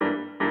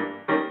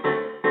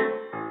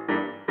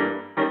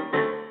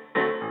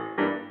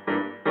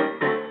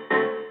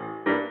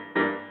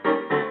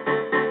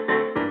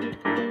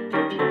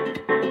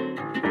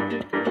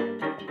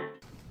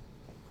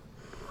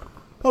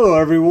Hello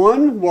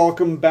everyone,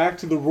 welcome back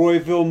to the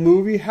Royville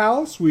movie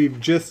house. We've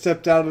just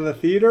stepped out of the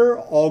theater,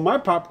 all my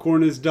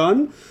popcorn is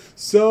done,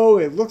 so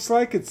it looks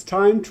like it's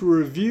time to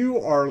review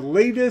our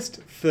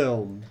latest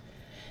film.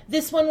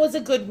 This one was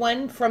a good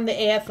one from the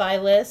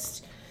AFI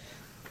list.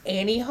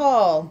 Annie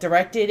Hall,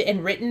 directed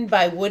and written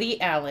by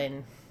Woody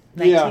Allen,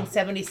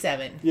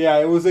 1977. Yeah,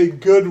 it was a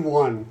good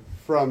one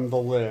from the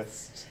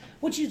list.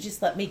 Would you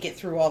just let me get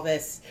through all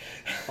this?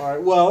 All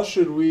right, well,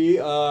 should we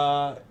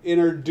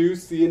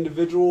introduce the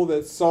individual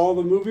that saw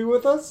the movie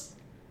with us?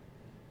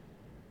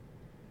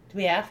 Do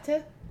we have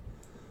to?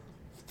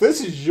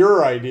 This is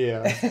your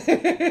idea.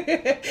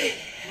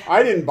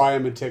 I didn't buy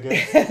him a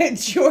ticket.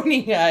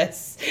 Joining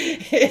us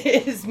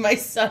is my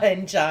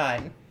son,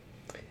 John.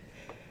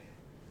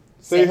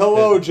 Say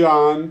hello,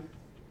 John.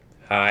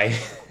 Hi.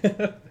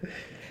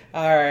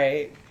 All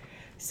right.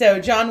 So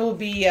John will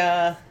be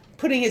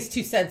putting his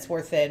 2 cents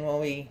worth in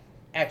when we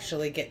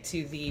actually get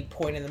to the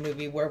point in the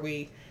movie where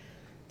we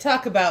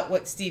talk about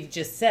what Steve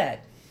just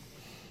said.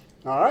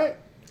 All right.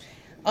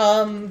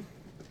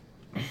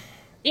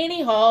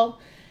 Annie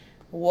Hall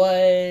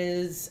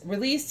was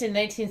released in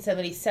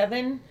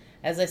 1977.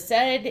 As I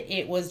said,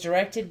 it was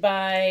directed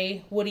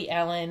by Woody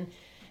Allen.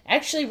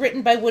 Actually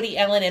written by Woody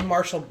Allen and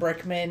Marshall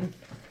Brickman.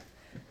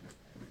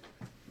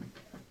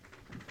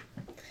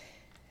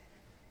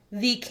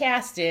 The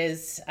cast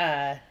is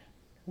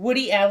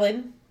Woody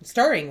Allen,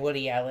 starring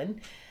Woody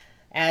Allen,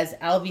 as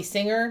Alvy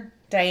Singer,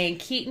 Diane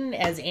Keaton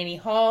as Annie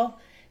Hall,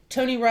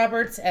 Tony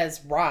Roberts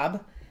as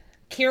Rob,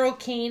 Carol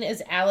Kane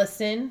as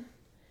Allison,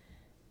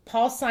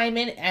 Paul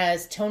Simon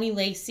as Tony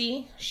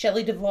Lacey,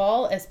 Shelley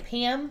Duvall as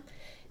Pam,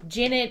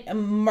 Janet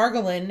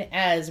Margolin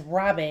as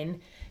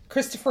Robin,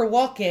 Christopher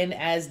Walken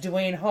as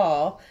Dwayne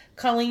Hall,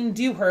 Colleen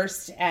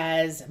Dewhurst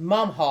as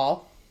Mom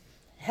Hall,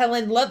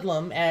 Helen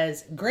Ludlam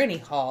as Granny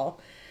Hall,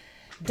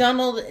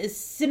 Donald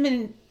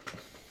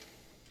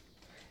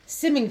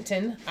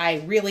Symington,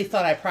 I really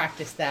thought I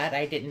practiced that.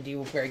 I didn't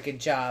do a very good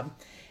job,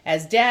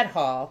 as Dad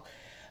Hall,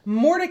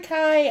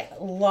 Mordecai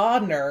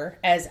Laudner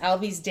as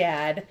Alvy's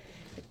dad,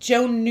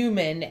 Joan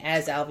Newman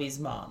as Alvy's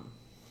mom.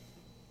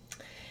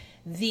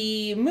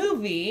 The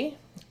movie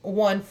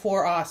won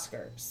 4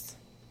 Oscars.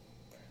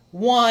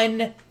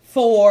 Won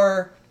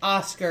 4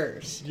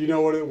 Oscars. Do you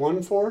know what it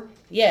won for?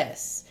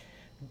 Yes.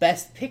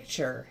 Best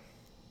Picture.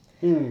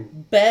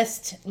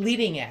 Best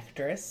Leading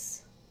Actress.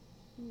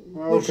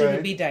 Okay. Which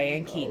would be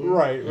Diane Keaton.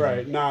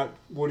 Right. Not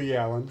Woody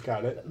Allen.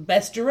 Got it.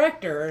 Best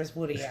Director is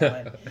Woody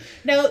Allen.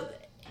 Now,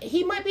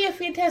 he might be a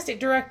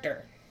fantastic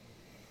director.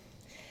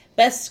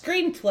 Best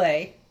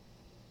Screenplay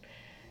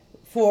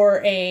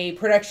for a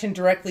production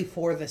directly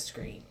for the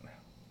screen.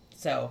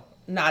 So,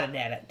 not an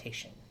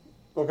adaptation.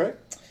 Okay.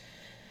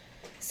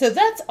 So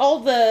that's all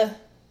the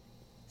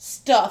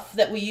stuff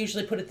that we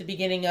usually put at the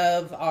beginning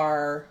of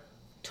our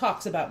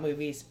talks about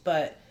movies.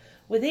 But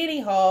with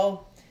Annie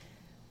Hall,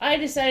 I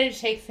decided to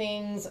take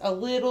things a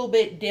little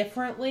bit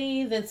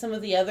differently than some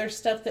of the other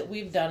stuff that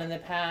we've done in the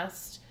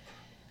past.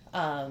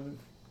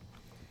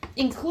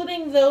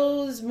 Including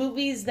those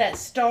movies that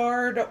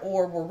starred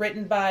or were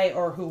written by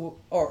or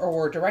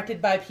were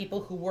directed by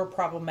people who were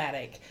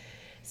problematic.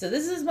 So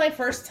this is my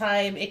first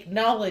time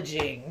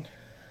acknowledging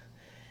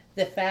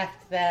the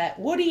fact that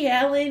Woody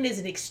Allen is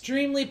an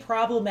extremely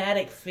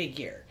problematic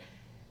figure.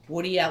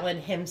 Woody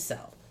Allen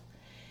himself.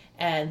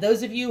 And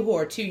those of you who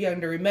are too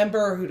young to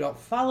remember, who don't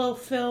follow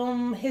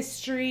film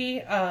history,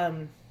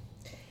 in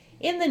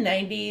the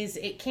 90s,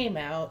 it came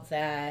out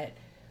that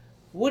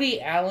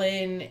Woody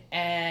Allen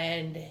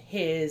and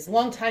his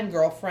longtime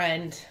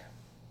girlfriend,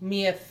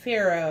 Mia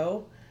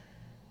Farrow,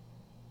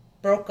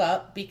 broke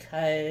up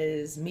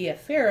because Mia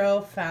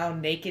Farrow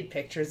found naked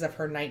pictures of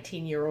her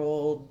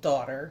 19-year-old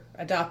daughter,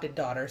 adopted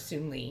daughter,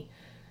 Soon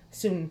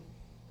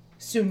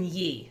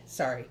Yi,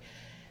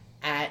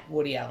 at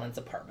Woody Allen's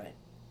apartment.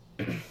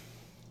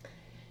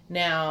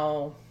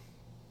 Now,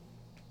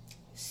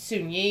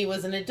 Soon Yi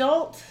was an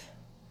adult.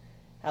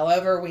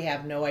 However, we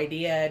have no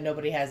idea.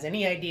 Nobody has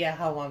any idea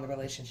how long the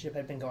relationship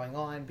had been going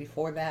on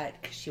before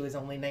that, because she was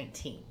only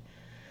 19.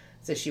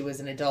 So she was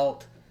an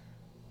adult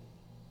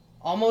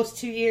almost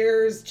 2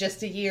 years,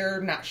 just a year,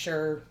 not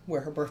sure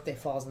where her birthday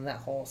falls in that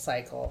whole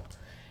cycle.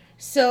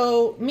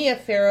 So Mia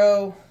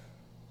Farrow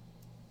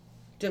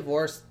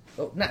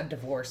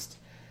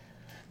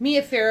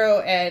Mia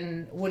Farrow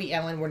and Woody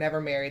Allen were never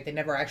married. They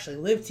never actually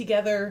lived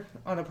together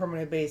on a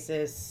permanent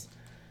basis.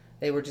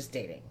 They were just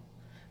dating.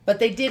 But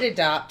they did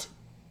adopt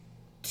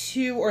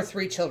 2 or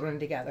 3 children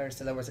together,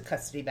 so there was a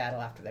custody battle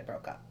after they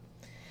broke up.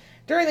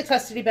 During the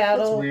custody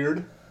battle... That's weird.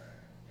 A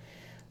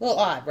little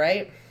odd,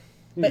 right?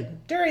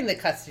 But during the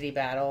custody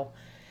battle,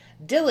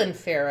 Dylan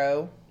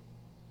Farrow,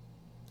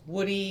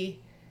 Allen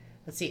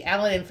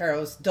and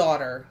Farrow's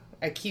daughter,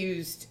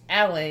 accused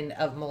Allen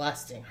of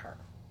molesting her.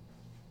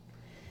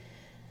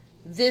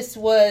 This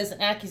was an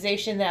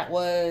accusation that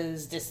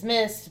was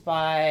dismissed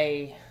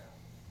by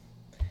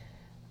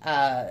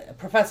a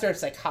professor of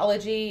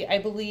psychology, I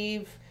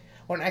believe,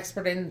 or an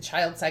expert in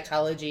child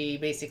psychology,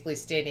 basically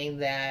stating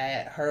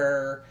that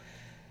her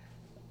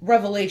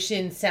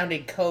revelation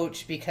sounded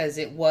coach because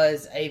it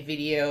was a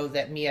video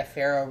that Mia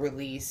Farrow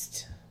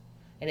released,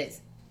 and it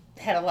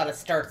had a lot of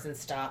starts and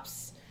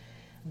stops.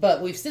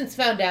 But we've since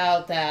found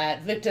out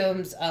that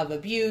victims of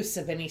abuse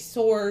of any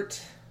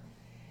sort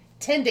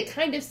tend to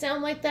kind of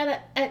sound like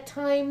that at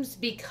times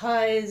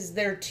because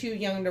they're too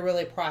young to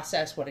really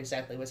process what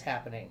exactly was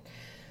happening.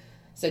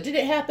 So did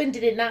it happen?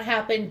 Did it not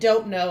happen?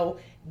 Don't know.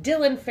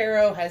 Dylan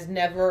Farrow has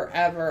never,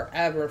 ever,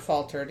 ever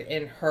faltered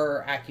in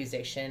her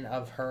accusation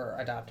of her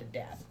adopted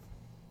dad.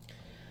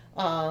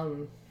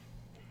 So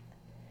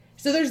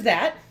there's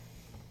that.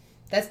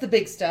 That's the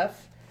big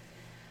stuff.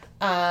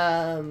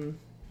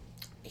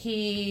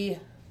 He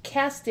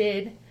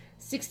casted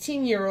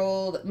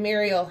 16-year-old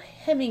Mariel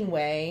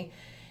Hemingway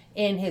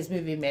in his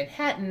movie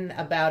Manhattan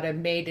about a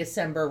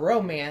May-December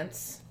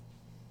romance.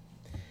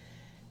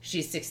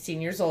 She's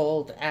 16 years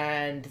old,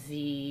 and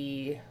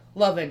the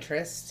love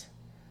interest,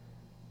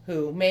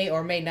 who may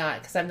or may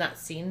not, because I've not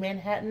seen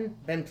Manhattan,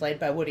 been played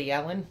by Woody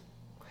Allen,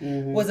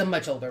 was a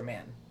much older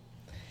man.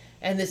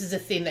 And this is a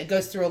theme that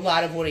goes through a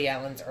lot of Woody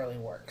Allen's early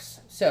works.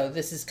 So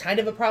this is kind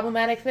of a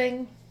problematic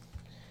thing.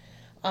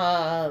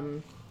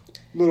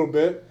 Little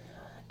bit.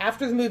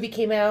 After the movie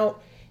came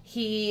out,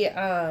 he...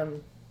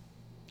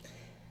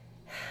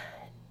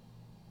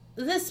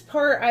 this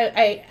part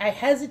I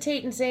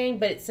hesitate in saying,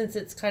 but since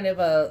it's kind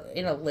of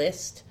in a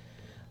list,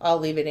 I'll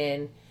leave it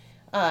in.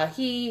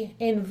 He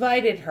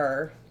invited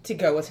her to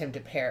go with him to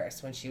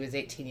Paris when she was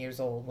 18 years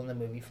old when the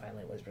movie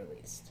finally was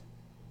released.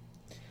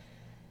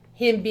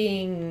 Him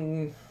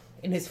being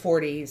in his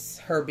 40s,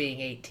 her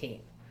being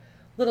 18.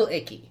 Little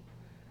icky.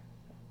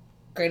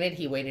 Granted,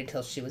 he waited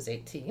till she was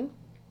 18,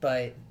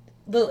 but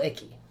little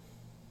icky.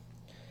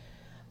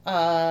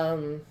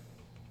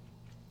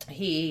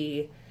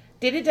 He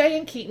dated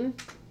Diane Keaton,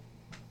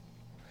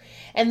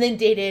 and then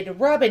dated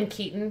Robin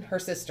Keaton, her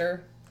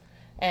sister,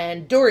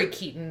 and Dory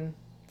Keaton,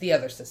 the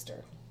other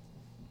sister.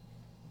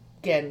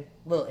 Again,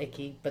 a little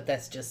icky, but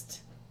that's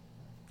just...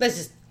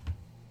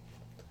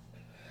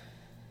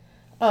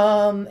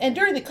 And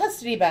during the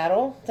custody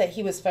battle that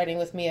he was fighting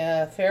with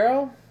Mia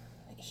Farrow,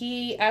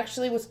 he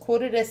actually was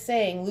quoted as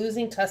saying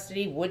losing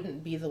custody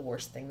wouldn't be the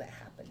worst thing that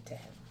happened to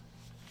him.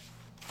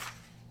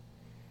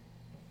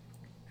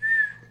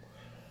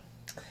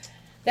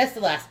 That's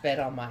the last bit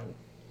on mine.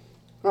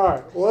 All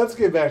right, well, let's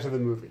get back to the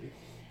movie.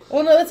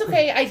 Well, no, that's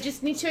okay. I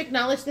just need to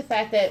acknowledge the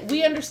fact that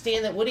we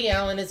understand that Woody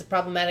Allen is a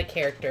problematic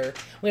character.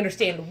 We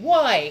understand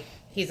why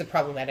he's a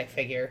problematic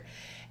figure.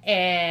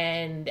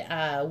 And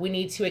we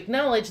need to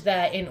acknowledge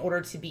that in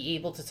order to be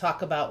able to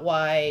talk about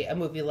why a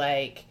movie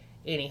like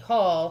Annie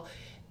Hall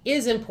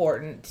is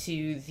important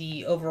to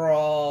the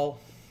overall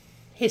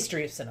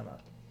history of cinema.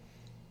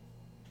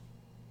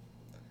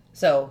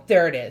 So,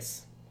 there it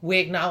is. We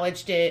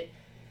acknowledged it.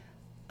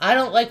 I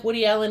don't like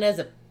Woody Allen as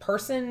a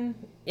person.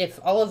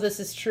 If all of this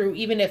is true,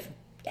 even if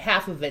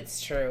half of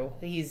it's true,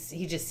 he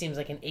just seems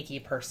like an icky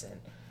person.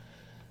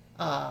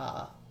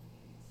 But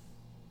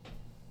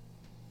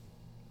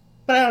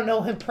I don't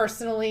know him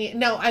personally.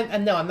 No,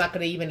 I'm not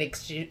going to even he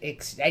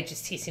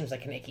seems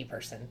like an icky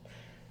person.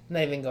 I'm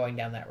not even going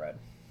down that road.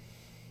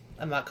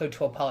 I'm not going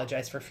to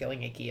apologize for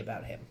feeling icky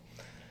about him.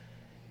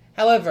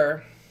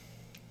 However,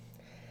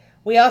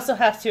 we also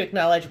have to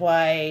acknowledge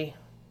why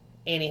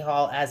Annie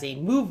Hall as a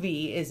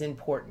movie is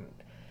important.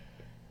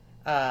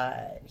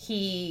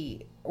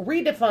 He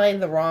redefined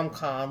the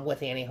rom-com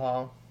with Annie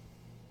Hall.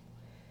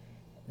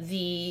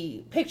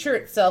 The picture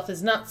itself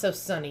is not so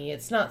sunny.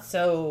 It's not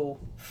so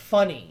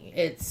funny.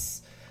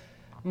 It's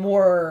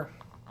more,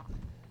 I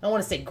don't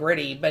want to say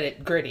gritty,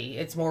 but gritty.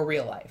 It's more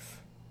real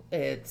life.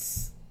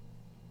 It's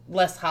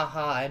less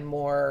haha and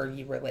more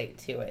you relate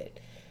to it.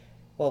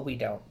 Well, we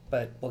don't,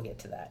 but we'll get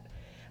to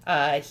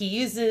that. He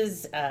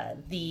uses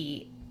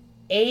the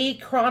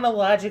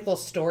achronological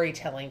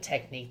storytelling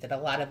technique that a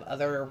lot of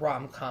other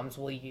rom-coms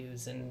will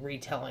use in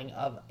retelling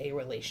of a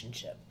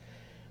relationship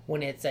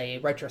when it's a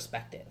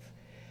retrospective.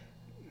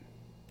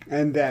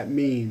 And that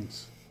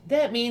means?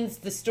 That means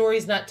the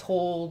story's not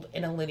told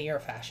in a linear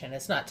fashion.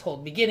 It's not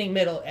told beginning,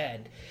 middle,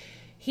 end.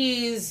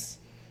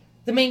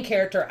 The main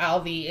character,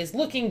 Alvy, is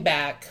looking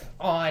back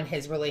on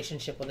his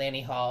relationship with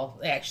Annie Hall.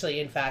 Actually,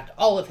 in fact,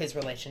 all of his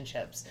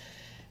relationships.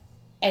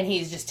 And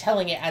he's just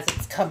telling it as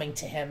it's coming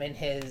to him in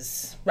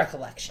his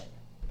recollection.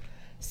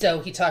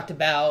 So he talked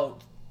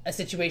about a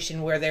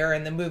situation where they're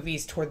in the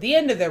movies toward the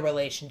end of their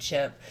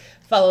relationship,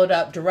 followed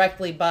up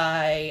directly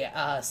by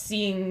a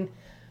scene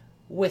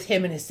with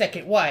him and his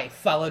second wife,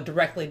 followed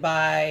directly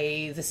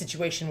by the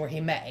situation where he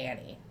met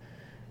Annie.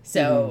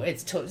 So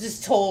it's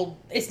told,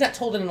 it's not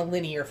told in a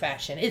linear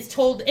fashion. It's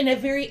told in a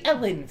very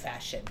Ellen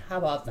fashion. How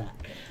about that?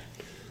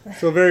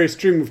 So very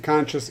stream of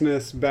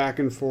consciousness, back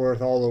and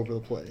forth, all over the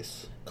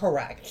place.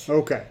 Correct.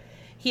 Okay.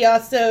 He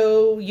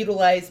also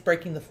utilized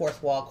breaking the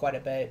fourth wall quite a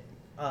bit.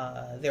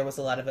 There was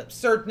a lot of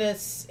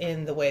absurdness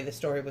in the way the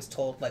story was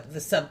told, like the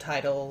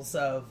subtitles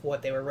of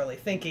what they were really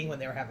thinking when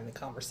they were having the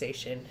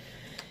conversation,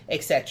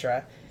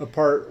 etc. A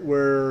part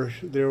where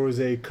there was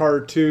a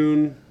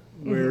cartoon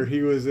where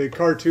he was a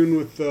cartoon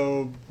with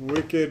the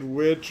Wicked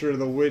Witch or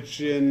the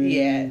Witch in...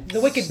 Yeah,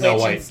 the Wicked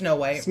Witch in Snow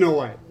White. Snow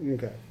White,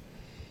 okay.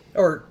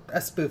 Or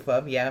a spoof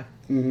of, yeah.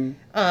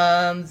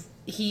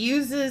 He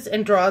uses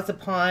and draws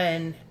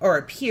upon, or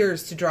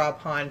appears to draw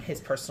upon,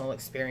 his personal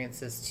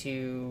experiences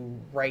to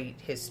write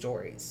his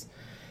stories.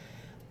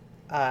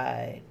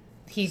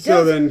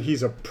 Then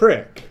he's a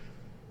prick.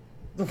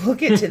 We'll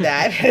get to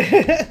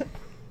that.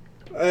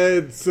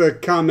 It's a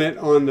comment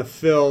on the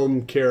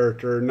film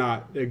character,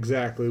 not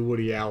exactly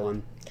Woody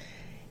Allen.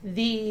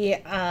 He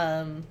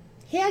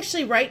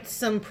actually writes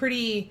some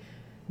pretty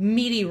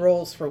meaty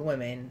roles for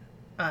women.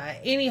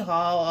 Annie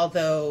Hall,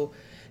 although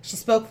she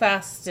spoke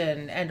fast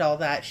and all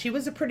that, she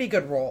was a pretty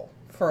good role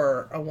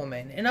for a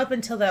woman. And up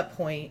until that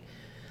point,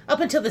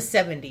 up until the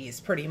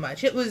 70s, pretty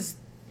much, it was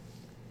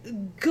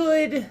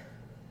good,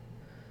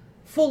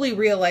 fully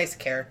realized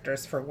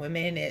characters for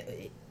women.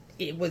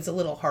 It was a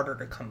little harder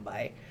to come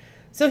by.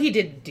 So he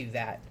did do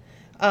that.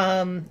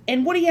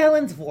 And Woody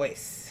Allen's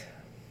voice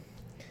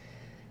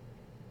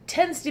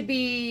tends to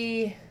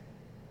be,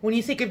 when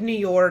you think of New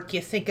York, you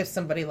think of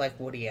somebody like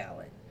Woody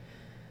Allen.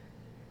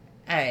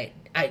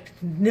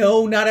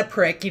 No, not a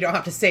prick. You don't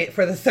have to say it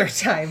for the third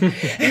time.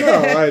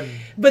 No,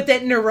 but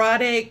that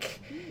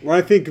neurotic. When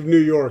I think of New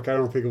York, I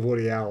don't think of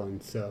Woody Allen,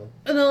 so.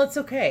 No, it's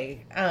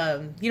okay.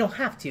 You don't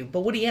have to,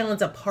 but Woody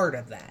Allen's a part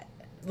of that.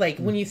 Like,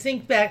 when you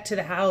think back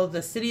to how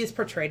the city is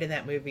portrayed in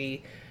that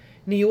movie,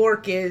 New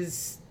York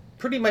is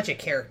pretty much a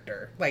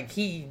character. Like,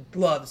 he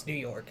loves New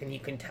York, and you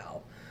can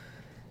tell.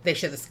 They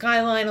show the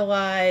skyline a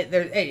lot.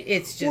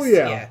 It's just,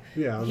 yeah.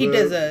 He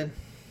does a...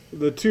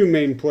 The two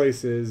main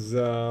places,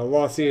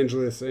 Los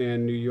Angeles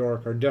and New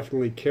York, are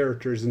definitely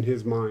characters in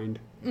his mind.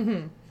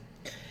 Mm-hmm.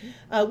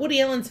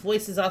 Woody Allen's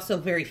voice is also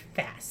very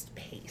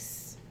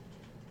fast-paced.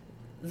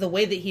 The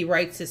way that he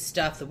writes his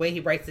stuff, the way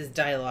he writes his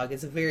dialogue,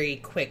 is a very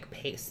quick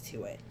pace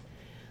to it.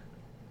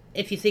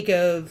 If you think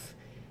of,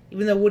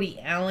 even though Woody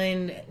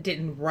Allen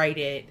didn't write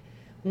it,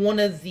 one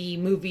of the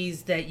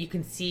movies that you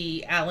can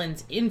see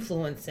Allen's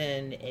influence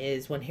in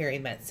is When Harry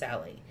Met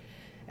Sally.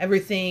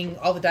 Everything,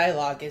 all the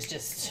dialogue is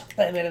just,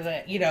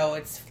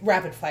 it's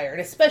rapid fire.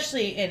 And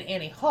especially in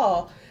Annie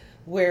Hall,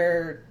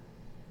 where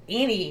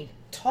Annie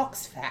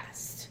talks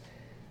fast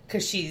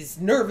because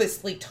she's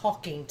nervously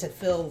talking to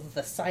fill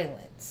the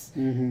silence.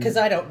 Because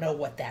I don't know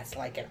what that's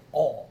like at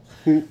all.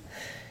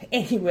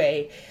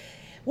 Anyway,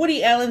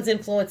 Woody Allen's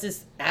influence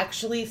is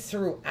actually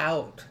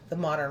throughout the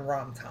modern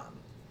rom-com.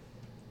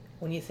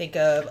 When you think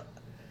of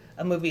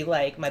a movie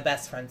like My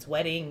Best Friend's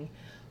Wedding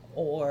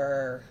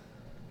or...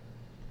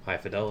 High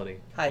Fidelity.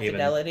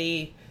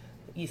 Fidelity.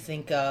 You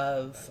think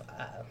of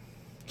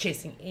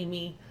Chasing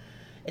Amy.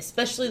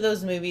 Especially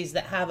those movies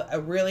that have a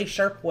really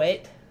sharp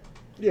wit.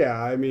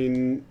 Yeah, I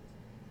mean,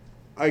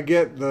 I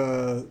get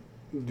the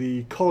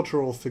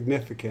cultural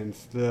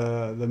significance.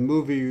 The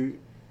movie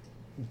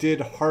did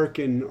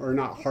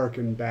not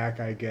harken back,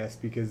 I guess,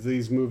 because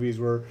these movies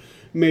were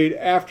made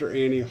after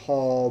Annie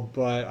Hall,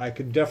 but I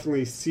could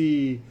definitely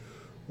see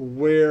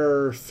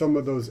where some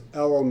of those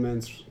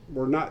elements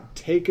were not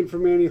taken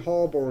from Annie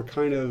Hall, but were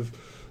kind of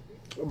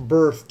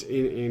birthed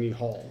in Annie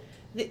Hall.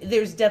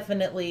 There's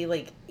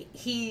definitely,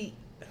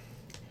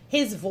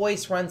 his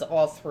voice runs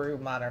all through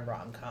modern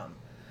rom-com.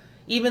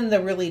 Even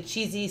the really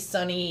cheesy,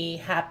 sunny,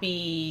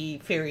 happy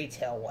fairy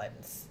tale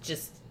ones.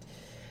 Just,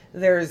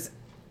 there's...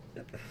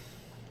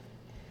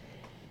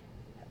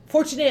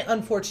 Fortunate,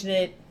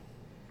 unfortunate,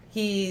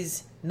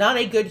 he's not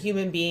a good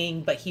human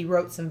being, but he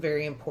wrote some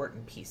very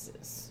important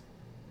pieces.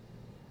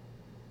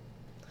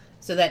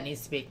 So that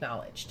needs to be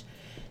acknowledged.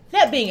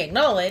 That being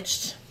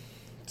acknowledged,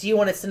 do you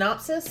want a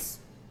synopsis?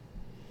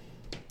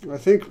 I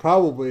think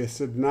probably a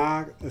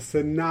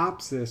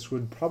synopsis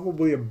would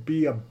probably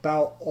be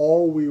about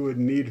all we would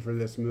need for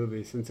this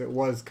movie, since it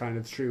was kind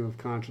of stream of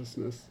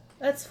consciousness.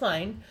 That's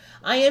fine.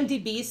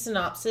 IMDb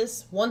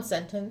synopsis, one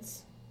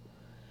sentence.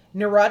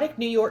 Neurotic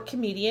New York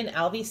comedian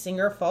Alvy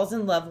Singer falls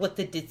in love with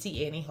the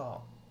ditzy Annie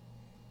Hall.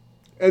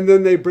 And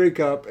then they break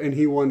up, and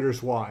he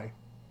wonders why.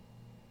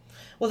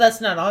 Well,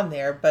 that's not on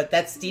there, but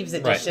that's Steve's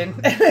edition.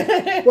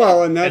 Right.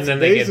 Well, and that's and then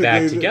they get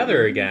back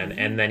together again,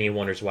 and then he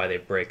wonders why they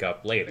break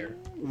up later.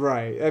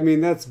 Right. I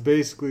mean, that's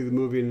basically the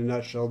movie in a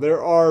nutshell.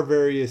 There are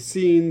various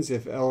scenes.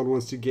 If Ellen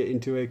wants to get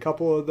into a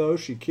couple of those,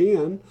 she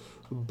can.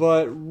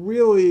 But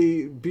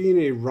really, being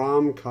a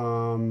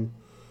rom-com,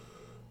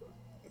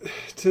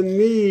 to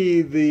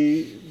me,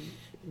 the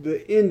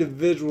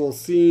individual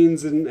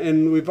scenes,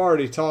 and we've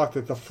already talked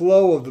that the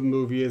flow of the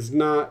movie is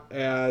not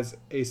as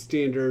a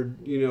standard,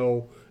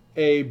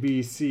 A,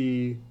 B,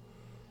 C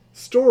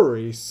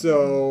story.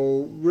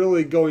 So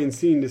really going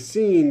scene to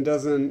scene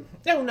doesn't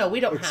we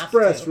don't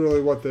express have to.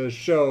 Really what the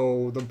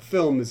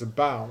film is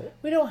about.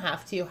 We don't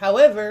have to.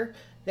 However,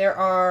 there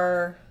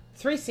are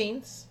 3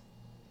 scenes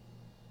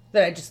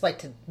that I'd just like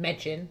to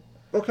mention.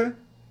 Okay.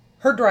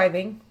 Her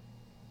driving.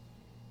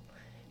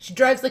 She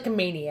drives like a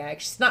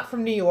maniac. She's not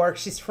from New York.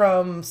 She's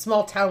from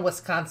small town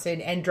Wisconsin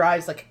and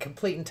drives like a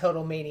complete and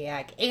total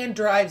maniac and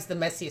drives the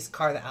messiest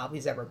car that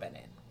Alvy's ever been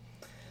in.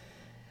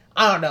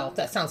 I don't know if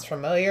that sounds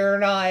familiar or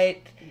not.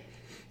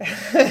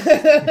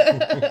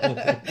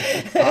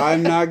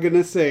 I'm not going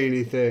to say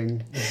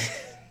anything.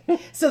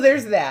 So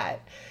there's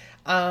that.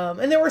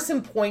 And there were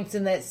some points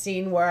in that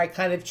scene where I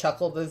kind of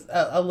chuckled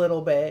a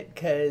little bit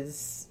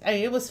because, I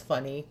mean, it was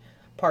funny.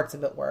 Parts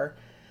of it were.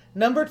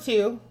 Number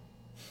 2,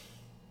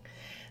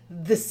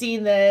 the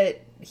scene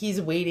that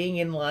he's waiting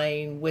in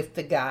line with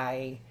the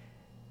guy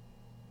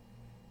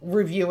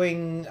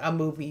reviewing a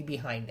movie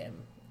behind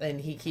him.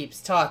 And he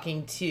keeps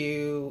talking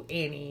to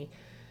Annie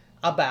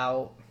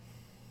about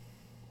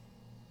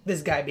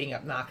this guy being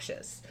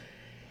obnoxious.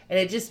 And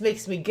it just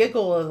makes me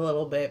giggle a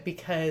little bit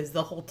because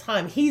the whole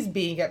time he's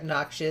being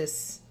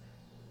obnoxious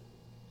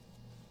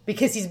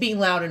because he's being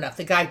loud enough.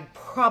 The guy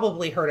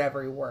probably heard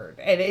every word.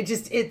 And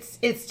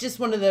it's just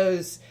one of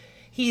those,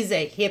 he's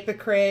a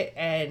hypocrite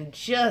and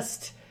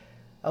just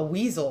a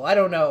weasel. I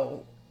don't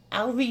know.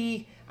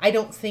 Alvy, I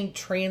don't think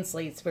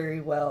translates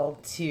very well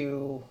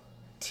to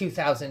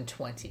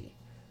 2020.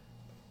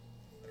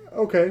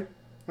 Okay,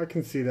 I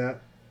can see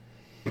that.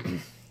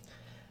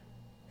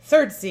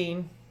 Third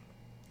scene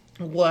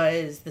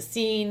was the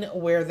scene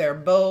where they're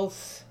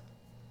both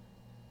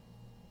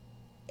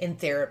in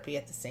therapy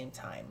at the same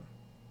time.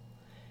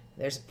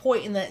 There's a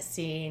point in that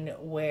scene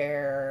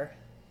where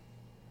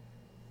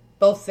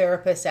both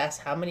therapists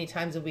ask how many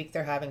times a week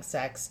they're having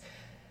sex.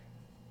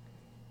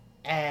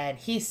 And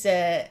she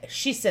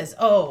says,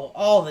 oh,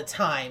 all the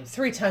time,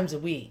 3 times a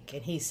week.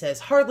 And he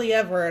says, hardly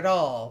ever at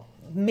all,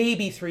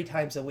 maybe 3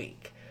 times a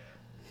week.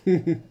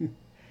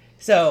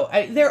 So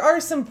there are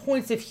some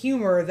points of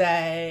humor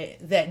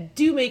that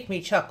do make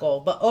me chuckle,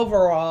 but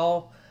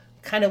overall,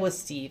 kind of with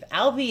Steve,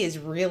 Alvy is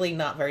really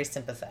not very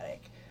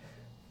sympathetic.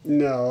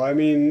 No, I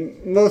mean,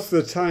 most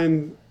of the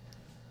time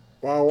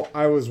while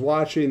I was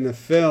watching the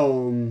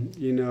film,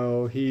 you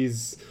know,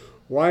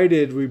 why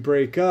did we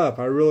break up?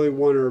 I really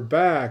want her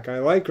back. I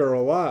like her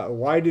a lot.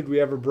 Why did we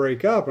ever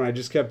break up? And I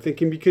just kept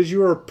thinking, because you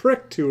were a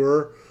prick to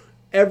her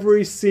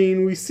every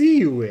scene we see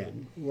you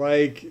in.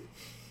 Like,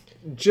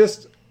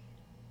 just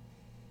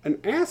an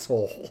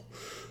asshole.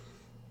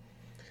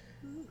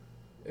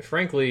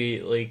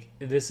 Frankly, like,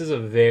 this is a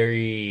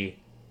very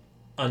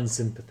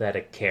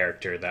unsympathetic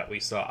character that we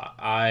saw.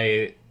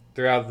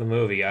 Throughout the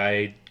movie,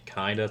 I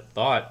kind of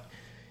thought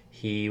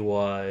he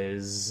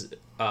was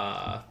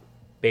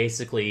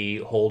basically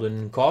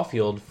Holden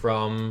Caulfield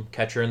from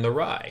Catcher in the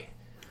Rye.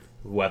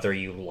 Whether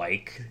you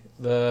like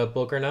the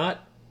book or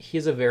not,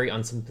 he's a very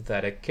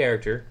unsympathetic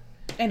character.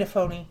 And a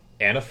phony.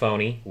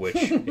 Which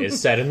is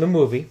said in the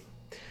movie.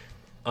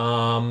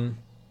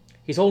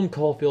 He's Holden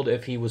Caulfield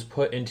if he was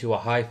put into a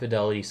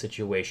high-fidelity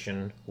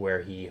situation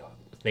where he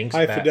thinks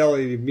High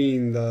Fidelity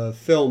being the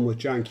film with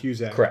John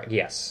Cusack. Correct,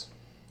 yes.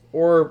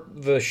 Or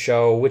the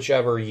show,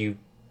 whichever you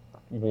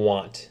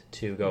want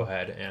to go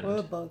ahead and... Or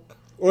the book.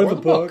 Or the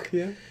book,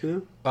 yeah.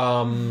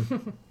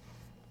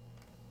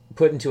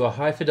 Put into a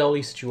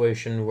high-fidelity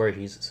situation where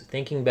he's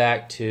thinking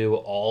back to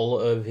all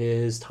of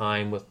his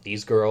time with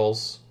these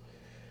girls.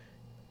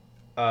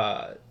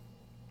 The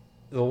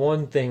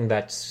one thing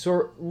that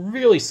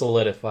really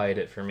solidified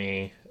it for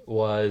me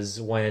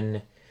was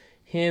when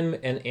him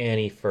and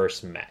Annie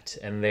first met,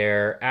 and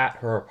they're at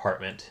her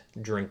apartment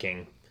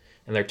drinking,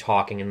 and they're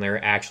talking, and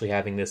they're actually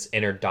having this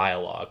inner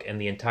dialogue, and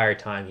the entire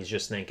time he's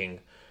just thinking,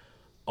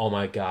 oh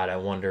my god, I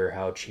wonder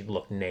how she'd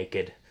look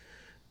naked.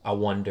 I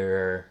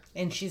wonder...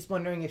 And she's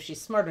wondering if she's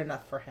smart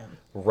enough for him.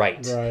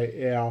 Right,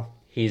 yeah.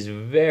 He's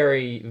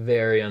very,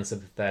 very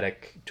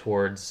unsympathetic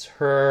towards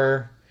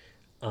her.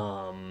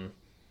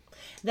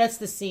 That's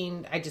the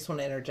scene, I just want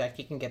to interject,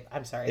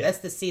 I'm sorry, Yeah. That's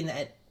the scene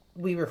that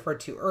we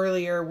referred to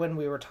earlier when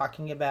we were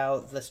talking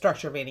about the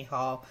structure of Annie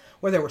Hall,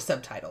 where there were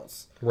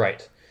subtitles.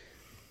 Right.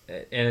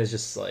 And it's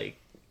just like,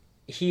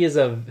 he's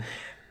a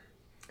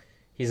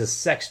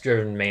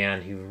sex-driven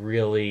man who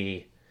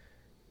really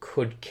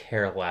could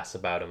care less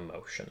about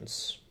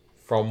emotions.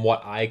 From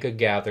what I could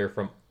gather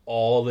from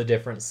all the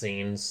different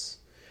scenes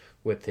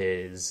with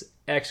his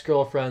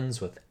ex-girlfriends,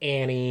 with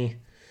Annie.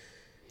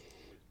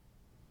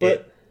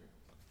 But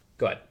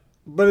go ahead.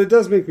 But it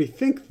does make me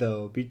think,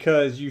 though,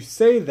 because you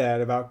say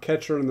that about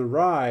Catcher in the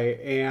Rye,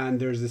 and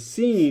there's a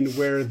scene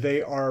where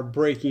they are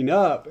breaking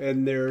up,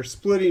 and they're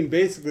splitting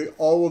basically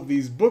all of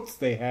these books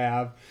they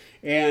have,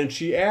 and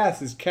she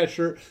asks,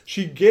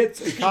 she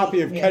gets a copy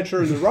of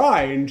Catcher in the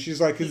Rye, and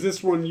she's like, is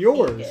this one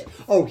yours?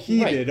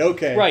 He did,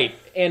 okay. Right,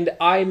 and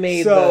I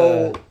made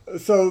So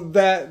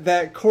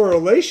that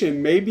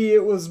correlation, maybe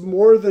it was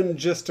more than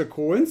just a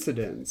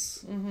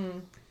coincidence. Mm-hmm.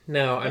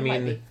 No, I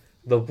mean...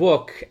 The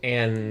book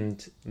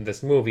and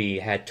this movie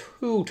had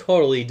 2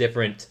 totally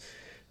different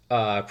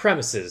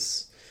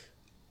premises.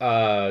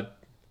 Because,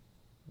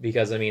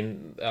 I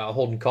mean,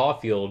 Holden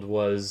Caulfield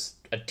was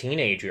a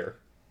teenager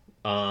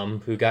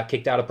who got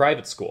kicked out of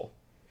private school.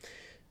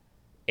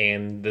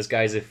 And this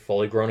guy's a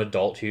fully grown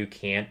adult who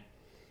can't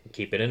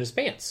keep it in his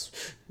pants.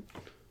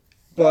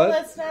 But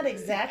that's not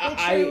exactly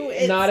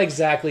true. Not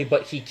exactly,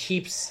 but he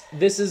keeps...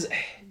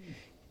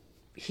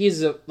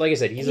 He's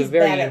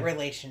bad at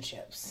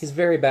relationships. He's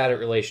very bad at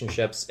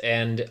relationships,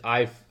 and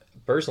I've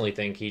personally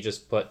think he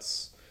just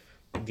puts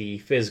the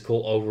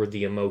physical over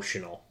the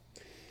emotional.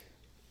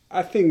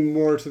 I think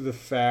more to the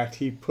fact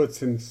he puts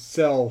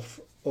himself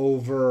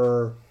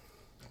over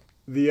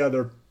the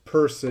other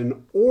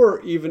person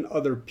or even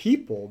other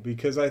people,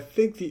 because I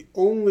think the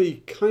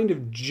only kind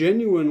of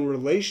genuine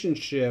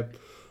relationship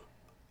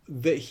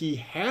that he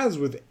has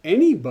with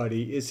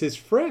anybody is his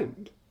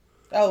friend.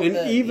 Oh, and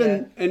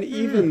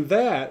even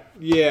that,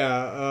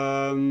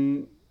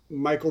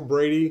 Michael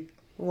Brady.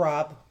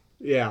 Rob.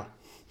 Yeah.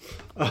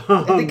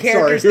 The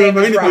character's name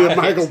is reminded me Rob. of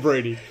Michael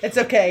Brady. It's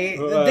okay.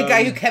 The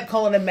guy who kept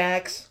calling him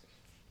Max.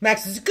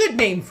 Max is a good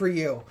name for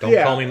you.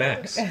 Don't call me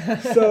Max.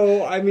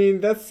 So, I mean,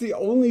 that's the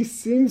only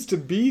seems to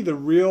be the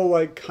real,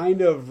 like,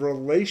 kind of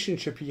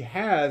relationship he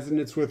has, and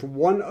it's with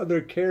one other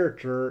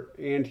character,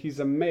 and he's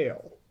a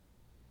male.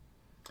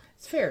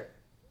 It's fair.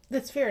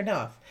 That's fair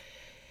enough.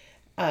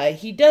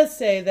 He does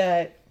say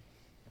that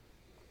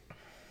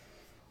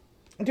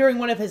during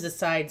one of his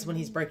asides when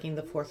he's breaking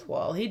the fourth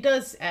wall, he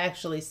does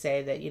actually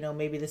say that,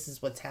 maybe this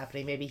is what's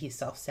happening. Maybe he's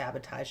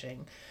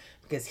self-sabotaging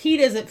because he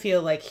doesn't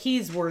feel like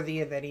he's worthy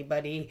of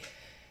anybody.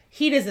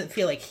 He doesn't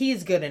feel like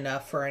he's good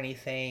enough for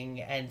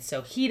anything. And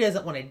so he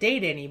doesn't want to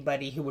date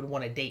anybody who would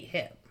want to date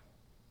him.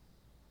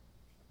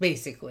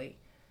 Basically.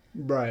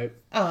 Right.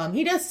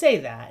 He does say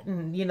that.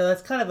 And,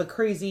 that's kind of a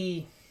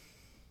crazy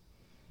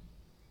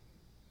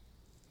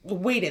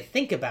way to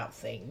think about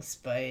things,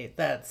 but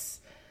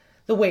that's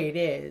the way it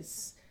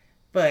is.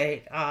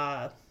 But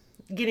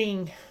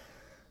getting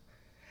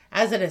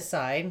as an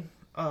aside,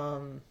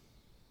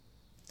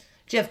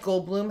 Jeff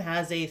Goldblum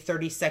has a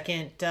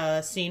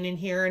 30-second scene in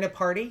here in a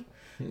party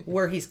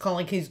where he's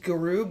calling his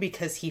guru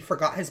because he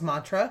forgot his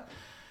mantra.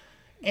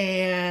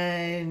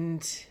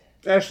 And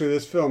actually,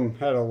 this film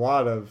had a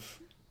lot of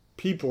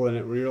people in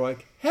it where you're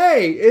like,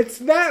 hey, it's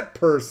that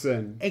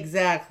person.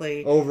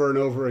 Exactly. Over and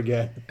over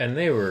again. And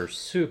they were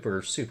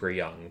super, super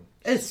young.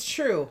 It's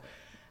true.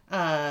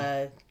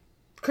 Christopher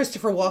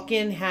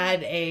Walken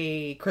had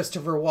a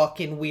Christopher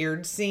Walken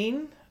weird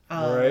scene.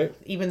 Right.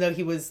 Even though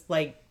he was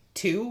like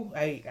 2,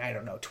 I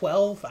don't know,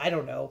 12, I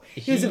don't know.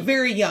 He was a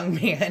very young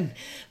man.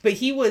 But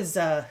he was,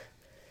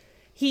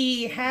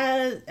 he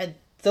has,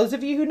 those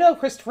of you who know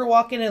Christopher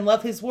Walken and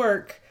love his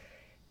work,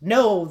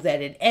 know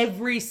that in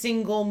every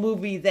single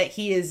movie that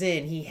he is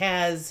in, he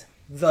has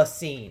the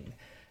scene.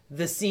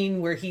 The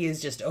scene where he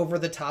is just over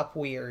the top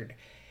weird.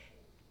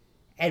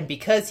 And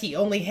because he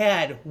only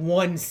had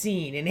one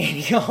scene in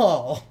Annie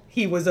Hall,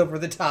 he was over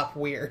the top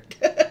weird.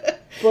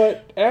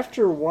 But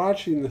after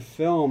watching the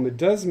film, it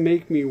does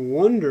make me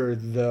wonder,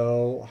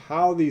 though,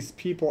 how these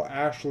people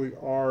actually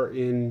are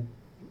in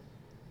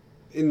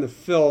the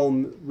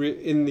film,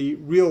 in the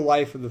real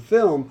life of the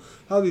film,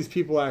 how these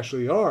people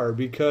actually are.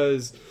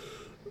 Because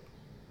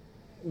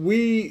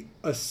we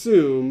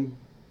assume,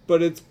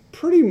 but it's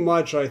pretty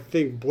much, I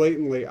think,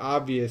 blatantly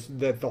obvious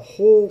that the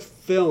whole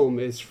film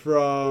is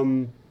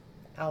from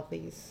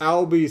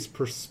Albie's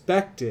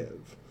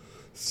perspective.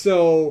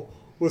 So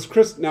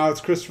now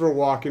it's Christopher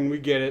Walken, we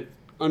get it,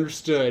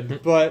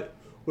 understood, but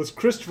was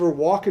Christopher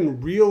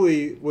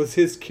Walken was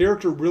his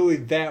character really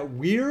that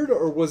weird,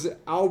 or was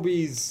it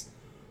Albie's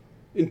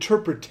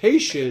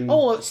interpretation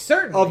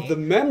certainly of the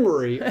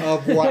memory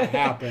of what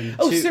happened?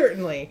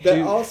 Certainly.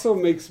 That also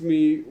makes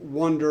me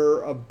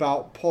wonder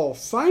about Paul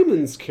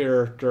Simon's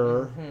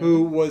character,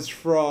 who was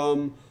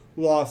from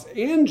Los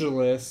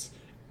Angeles,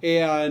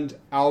 and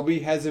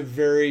Albie has a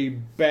very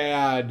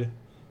bad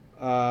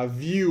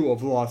view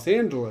of Los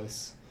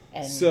Angeles.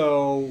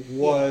 So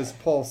was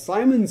Paul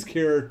Simon's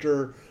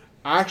character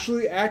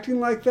actually acting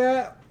like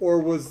that, or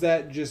was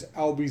that just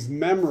Albie's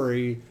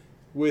memory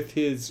with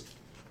his,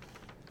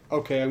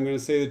 I'm going to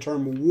say the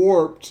term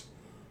warped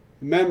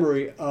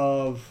memory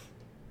of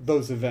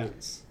those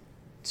events?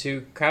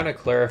 To kind of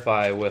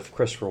clarify with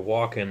Christopher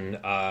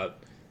Walken,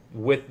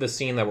 with the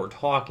scene that we're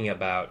talking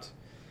about,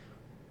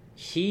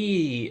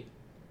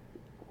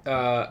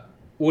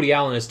 Woody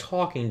Allen is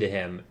talking to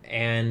him,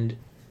 and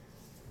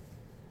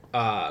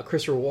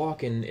Christopher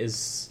Walken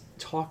is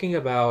talking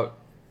about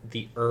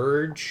the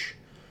urge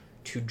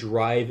to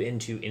drive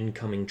into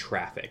incoming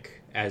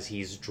traffic as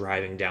he's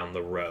driving down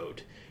the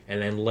road.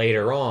 And then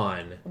later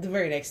on, the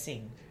very next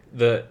scene,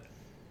 the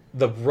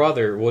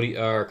brother,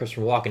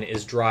 Christopher Walken,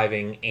 is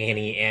driving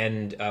Annie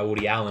and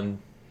Woody Allen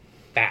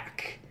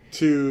back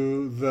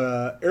to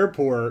the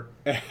airport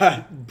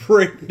at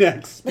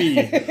breakneck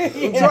speed.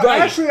 So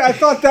actually, I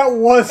thought that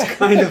was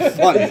kind of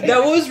funny.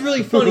 That was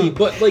really funny,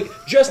 but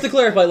just to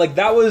clarify,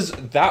 that was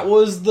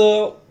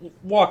the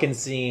Walken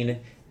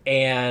scene,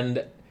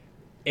 and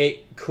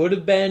it could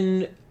have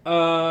been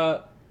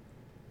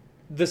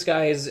this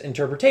guy's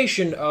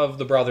interpretation of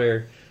the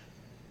brother,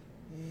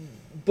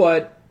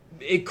 but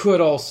it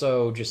could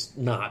also just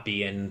not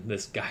be, and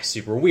this guy's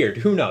super weird.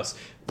 Who knows?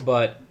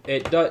 But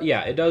it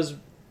does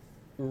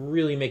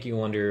really make you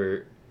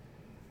wonder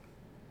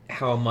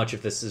how much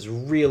of this is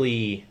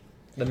really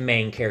the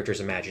main character's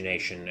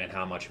imagination and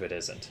how much of it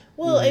isn't.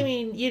 Well, I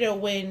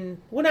mean,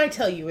 when I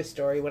tell you a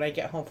story when I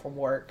get home from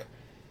work,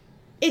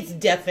 It's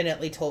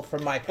definitely told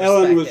from my perspective.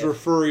 Ellen was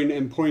referring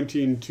and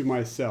pointing to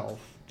myself,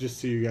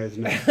 just so you guys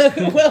know.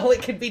 Well,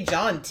 it could be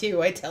John,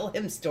 too. I tell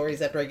him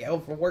stories after I get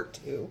home from work,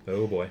 too.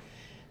 Oh, boy.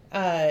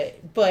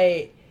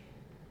 But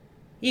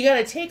you got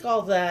to take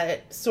all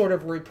that sort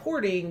of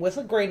reporting with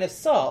a grain of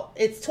salt.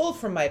 It's told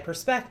from my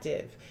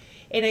perspective.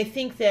 And I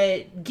think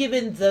that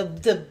given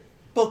the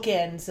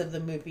bookends of the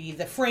movie,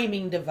 the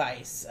framing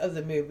device of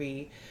the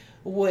movie,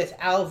 with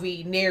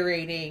Alvy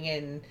narrating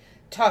and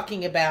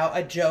talking about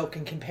a joke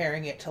and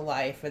comparing it to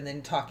life, and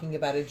then talking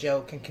about a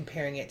joke and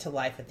comparing it to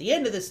life at the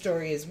end of the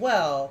story as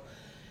well,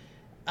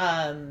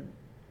 I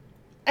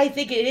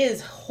think it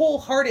is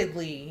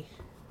wholeheartedly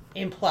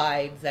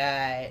implied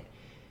that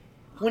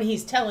when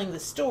he's telling the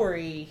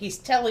story, he's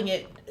telling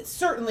it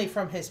certainly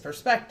from his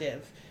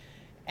perspective,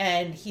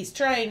 and he's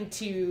trying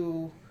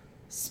to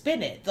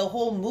spin it. The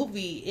whole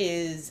movie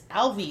is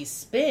Alvy's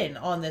spin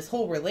on this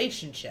whole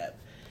relationship.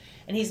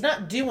 And he's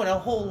not doing a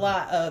whole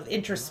lot of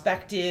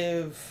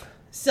introspective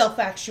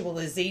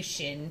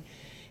self-actualization.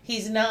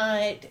 He's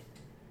not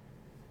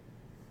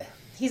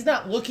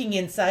looking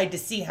inside to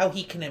see how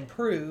he can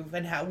improve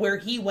and where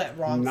he went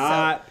wrong.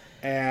 Not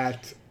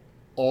at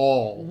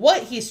all.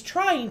 What he's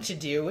trying to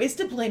do is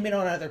to blame it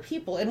on other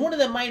people. And one of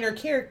the minor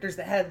characters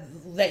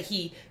that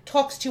he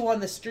talks to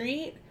on the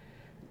street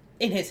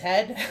in his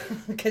head,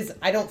 because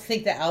I don't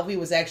think that Alvy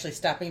was actually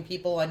stopping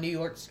people on New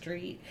York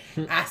Street,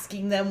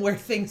 asking them where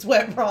things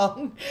went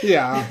wrong.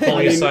 Yeah.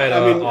 Pulling aside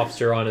an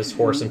officer on his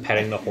horse and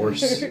petting the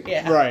horse.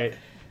 Yeah. Right.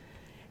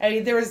 I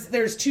mean,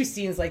 there's two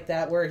scenes like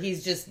that where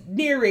he's just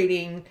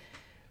narrating,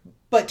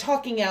 but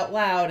talking out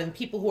loud, and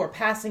people who are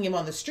passing him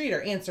on the street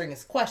are answering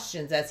his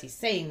questions as he's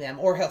saying them,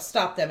 or he'll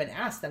stop them and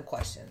ask them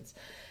questions.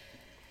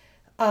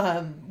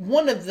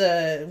 One of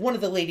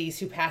the ladies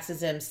who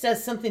passes him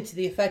says something to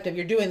the effect of,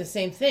 "You're doing the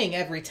same thing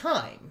every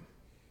time.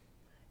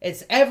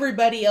 It's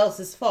everybody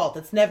else's fault.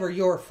 It's never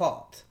your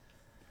fault."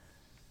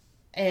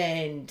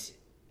 And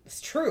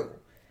it's true.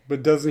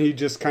 But doesn't he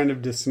just kind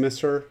of dismiss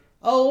her?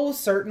 Oh,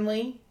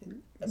 certainly.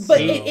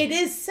 But it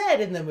is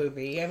said in the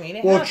movie. I mean,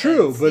 it happens.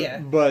 True, but yeah.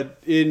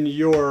 but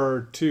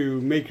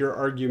to make your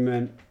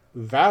argument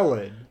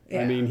valid,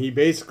 Yeah. I mean, he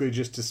basically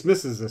just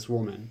dismisses this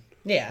woman.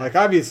 Yeah. Like,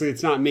 obviously,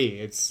 it's not me.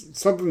 It's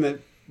something that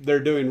they're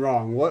doing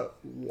wrong.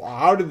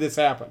 How did this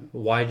happen?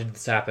 Why did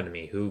this happen to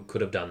me? Who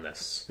could have done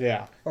this?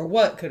 Yeah. Or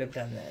what could have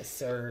done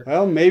this? Or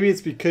Well, maybe it's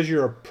because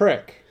you're a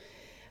prick.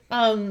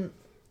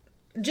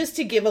 just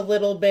to give a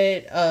little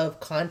bit of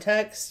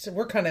context,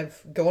 we're kind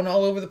of going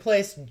all over the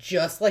place,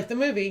 just like the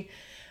movie.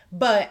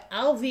 But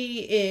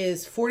Alvy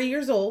is 40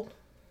 years old.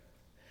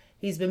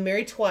 He's been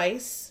married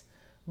twice,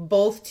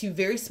 both to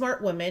very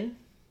smart women.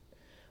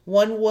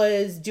 One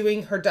was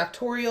doing her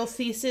doctoral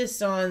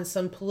thesis on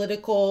some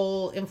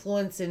political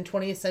influence in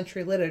 20th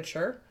century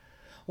literature,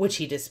 which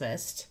he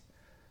dismissed.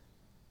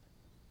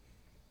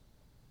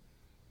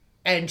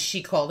 And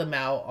she called him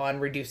out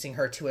on reducing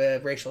her to a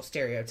racial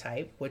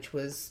stereotype, which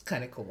was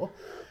kind of cool.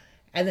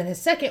 And then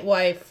his second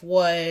wife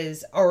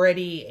was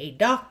already a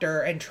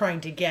doctor and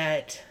trying to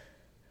get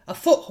a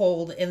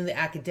foothold in the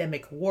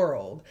academic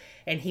world.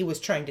 And he was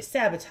trying to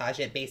sabotage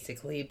it,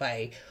 basically,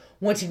 by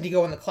wanting to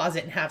go in the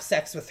closet and have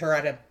sex with her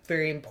at a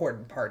very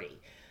important party.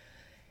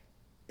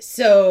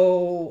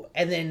 So,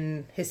 and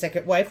then his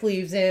second wife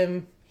leaves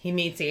him. He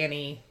meets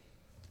Annie.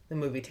 The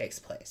movie takes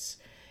place.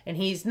 And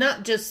he's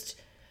not just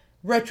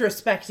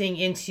retrospecting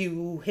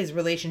into his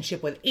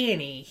relationship with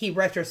Annie. He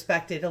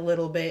retrospected a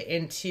little bit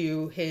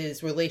into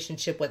his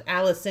relationship with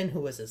Allison,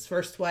 who was his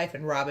first wife,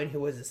 and Robin, who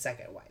was his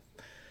second wife.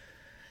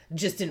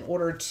 Just in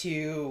order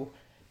to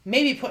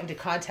maybe put into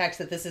context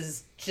that this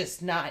is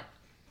just not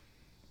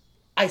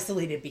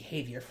isolated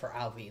behavior for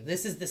Alvy.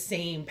 This is the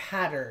same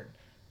pattern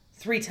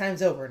 3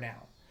 times over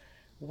now,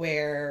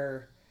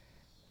 where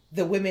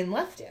the women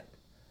left him.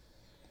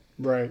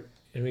 Right.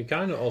 And we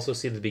kind of also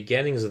see the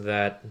beginnings of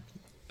that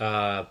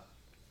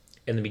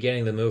in the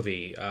beginning of the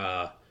movie.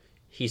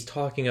 He's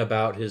talking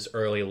about his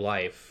early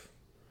life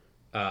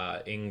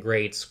in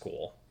grade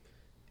school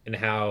and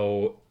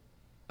how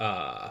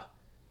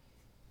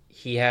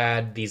he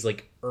had these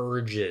like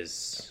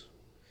urges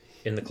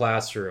in the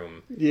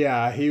classroom.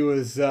 Yeah, he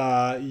was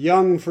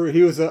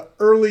he was an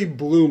early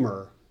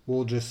bloomer,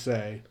 we'll just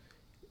say.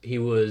 He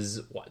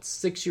was,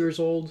 6 years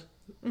old?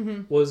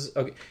 Mm-hmm. Was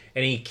okay.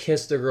 And he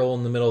kissed a girl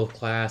in the middle of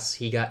class.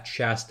 He got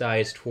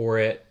chastised for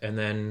it, and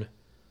then...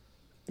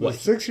 Was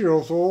 6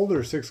 years old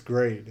or 6th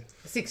grade?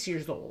 6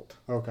 years old.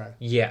 Okay.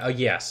 Yeah,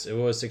 yes, it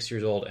was 6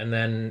 years old. And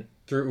then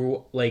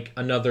through, like,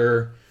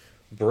 another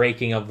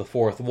breaking of the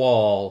fourth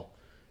wall,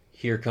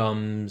 here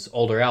comes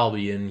older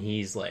Albie, and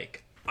he's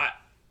like,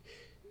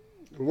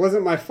 It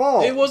wasn't my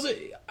fault. It wasn't...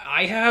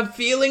 I have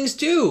feelings,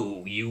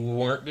 too. You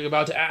weren't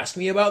about to ask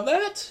me about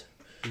that?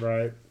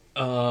 Right.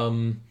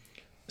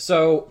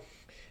 So,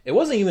 it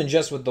wasn't even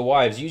just with the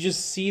wives. You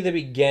just see the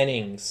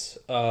beginnings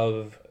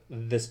of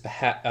this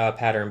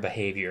pattern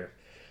behavior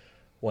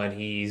when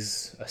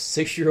he's a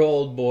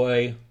 6-year-old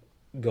boy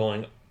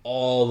going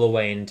all the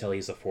way until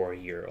he's a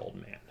 40-year-old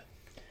man.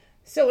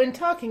 So in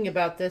talking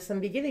about this, I'm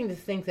beginning to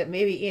think that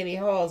maybe Annie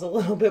Hall is a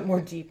little bit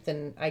more deep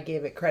than I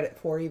gave it credit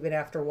for, even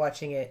after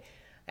watching it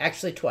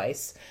actually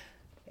twice.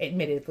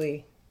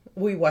 Admittedly,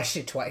 we watched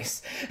it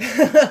twice.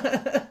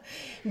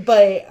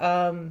 But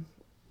I'm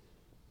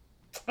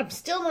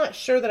still not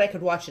sure that I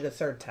could watch it a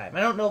third time.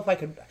 I don't know if I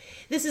could.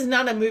 This is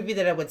not a movie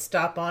that I would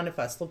stop on if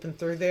I was flipping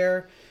through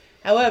there.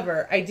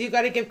 However, I do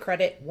got to give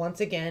credit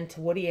once again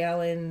to Woody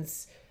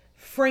Allen's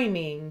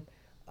framing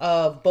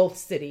of both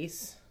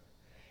cities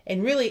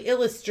and really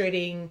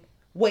illustrating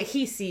what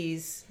he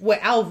sees, what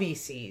Alvy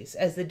sees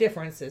as the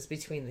differences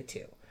between the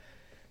two.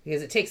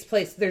 Because it takes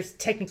place, there's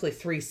technically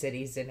 3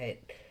 cities in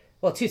it.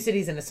 Well, 2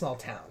 cities in a small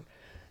town.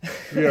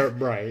 Yeah,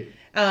 right.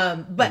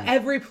 But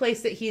every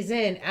place that he's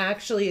in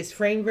actually is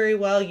framed very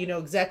well. You know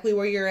exactly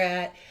where you're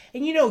at,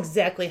 and you know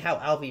exactly how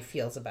Alvy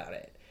feels about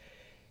it.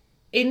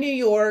 In New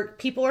York,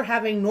 people are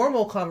having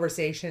normal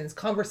conversations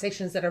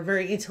that are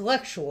very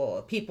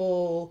intellectual.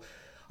 People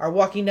are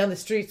walking down the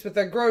streets with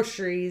their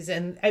groceries,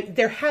 and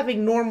they're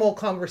having normal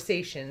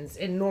conversations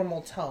in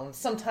normal tones.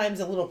 Sometimes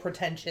a little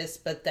pretentious,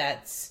 but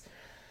that's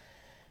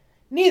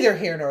neither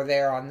here nor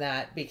there on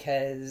that,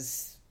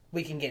 because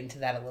we can get into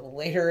that a little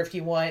later if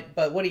you want.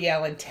 But Woody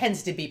Allen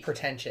tends to be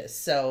pretentious,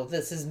 so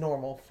this is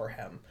normal for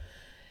him.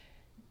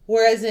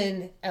 Whereas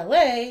in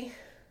LA,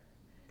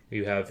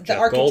 you have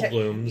Jeff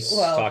Goldblum's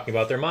talking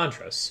about their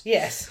mantras.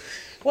 Yes.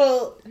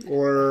 Well,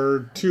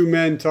 or 2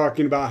 men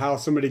talking about how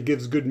somebody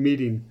gives good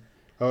meeting.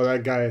 Oh,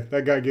 that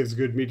guy gives a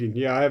good meeting.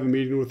 Yeah, I have a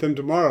meeting with him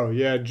tomorrow.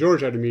 Yeah,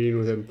 George had a meeting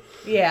with him.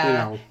 Yeah, you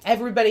know.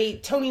 Everybody.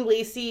 Tony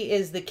Lacey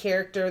is the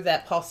character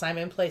that Paul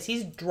Simon plays.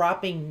 He's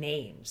dropping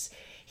names.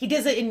 He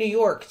does it in New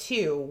York,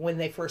 too, when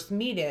they first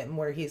meet him,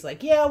 where he's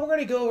like, yeah, we're going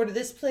to go over to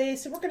this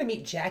place, and we're going to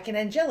meet Jack and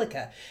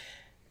Angelica.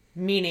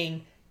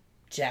 Meaning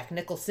Jack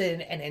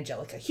Nicholson and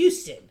Angelica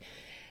Houston.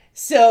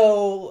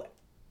 So,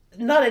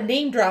 not a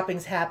name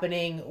dropping's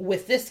happening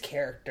with this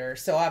character,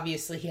 so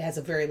obviously he has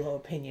a very low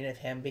opinion of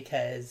him,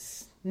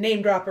 because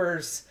name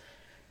droppers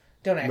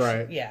don't actually,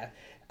 right. Yeah.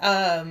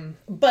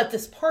 But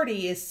this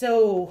party is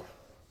so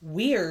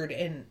weird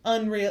and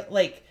unreal.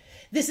 Like,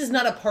 this is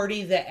not a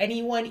party that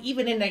anyone,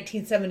 even in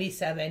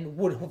 1977,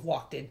 would have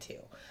walked into.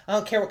 I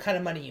don't care what kind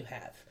of money you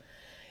have.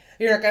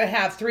 You're not going to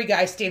have 3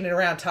 guys standing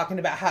around talking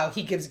about how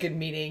he gives good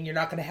meeting. You're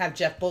not going to have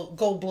Jeff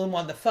Goldblum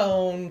on the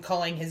phone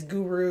calling his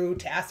guru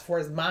to ask for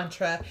his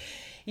mantra.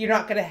 You're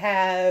not going to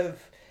have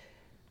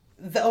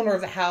the owner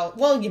of the house.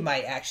 Well, you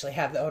might actually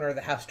have the owner of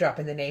the house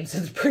dropping the names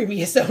of the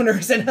previous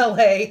owners in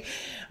LA.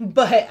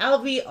 But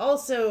Alvy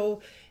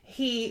also,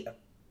 he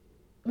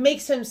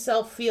makes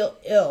himself feel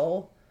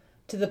ill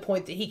to the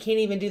point that he can't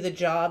even do the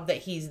job that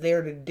he's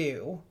there to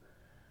do.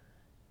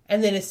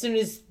 And then as soon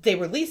as they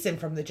release him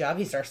from the job,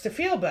 he starts to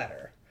feel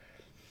better.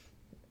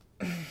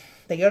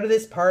 They go to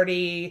this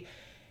party,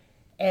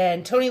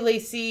 and Tony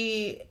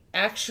Lacey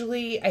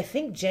actually, I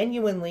think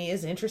genuinely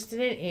is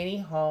interested in Annie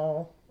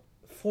Hall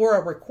for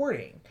a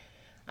recording.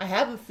 I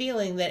have a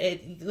feeling that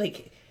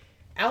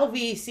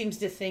Alvy seems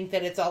to think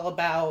that it's all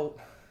about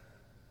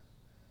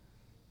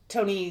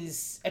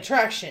Tony's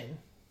attraction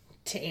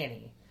to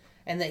Annie,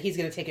 and that he's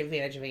going to take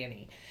advantage of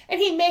Annie. And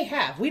he may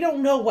have. We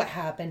don't know what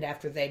happened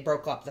after they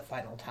broke up the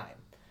final time.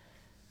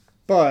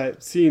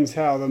 But seeing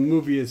how the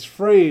movie is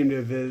framed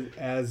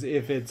as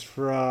if it's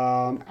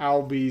from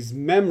Alvy's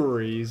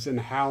memories and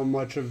how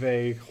much of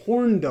a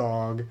horn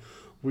dog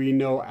we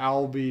know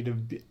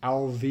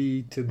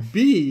Alvy to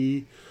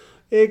be,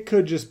 it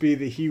could just be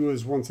that he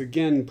was once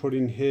again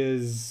putting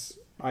his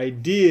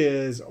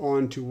ideas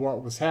onto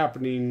what was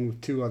happening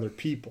with 2 other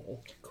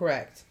people.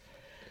 Correct.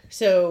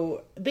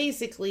 So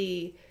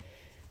basically,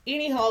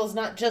 Annie Hall is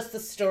not just the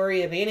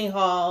story of Annie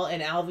Hall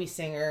and Alvy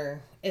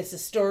Singer. It's a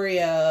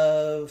story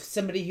of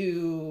somebody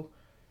who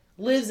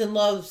lives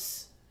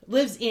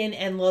in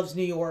and loves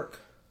New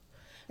York,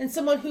 and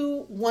someone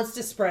who wants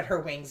to spread her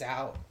wings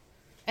out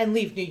and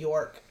leave New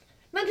York.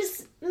 Not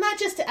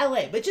just to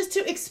LA, but just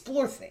to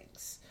explore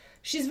things.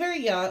 She's very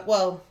young.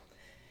 Well,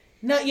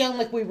 not young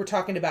like we were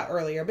talking about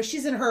earlier, but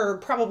she's in her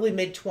probably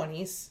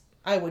mid-20s,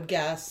 I would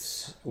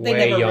guess. They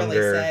way never younger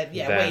really said.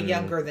 Yeah, way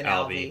younger than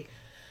Alvy.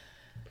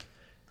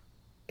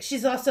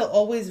 She's also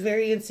always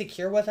very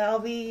insecure with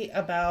Alvy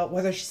about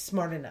whether she's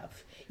smart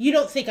enough. You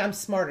don't think I'm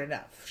smart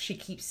enough. She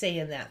keeps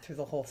saying that through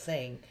the whole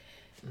thing.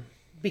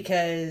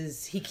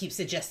 Because he keeps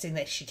suggesting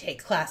that she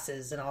take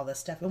classes and all this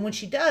stuff. And when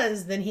she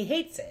does, then he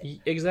hates it.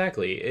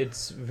 Exactly.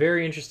 It's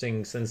very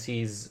interesting since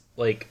he's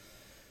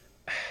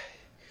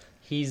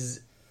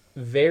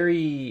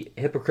very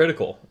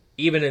hypocritical,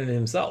 even in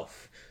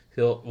himself.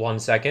 One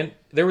second,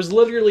 there was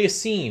literally a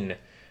scene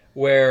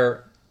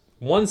where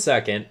 1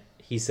 second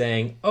he's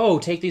saying, oh,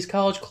 take these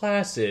college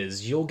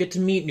classes. You'll get to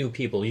meet new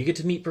people. You get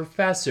to meet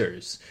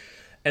professors.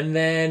 And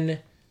then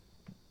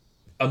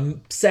a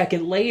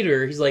second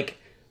later, he's like,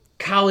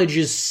 college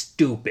is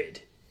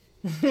stupid.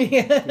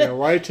 Yeah,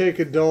 why take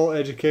adult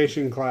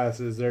education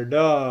classes? They're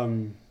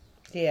dumb.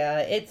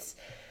 Yeah,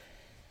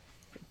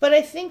 but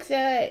I think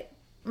that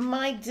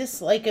my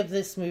dislike of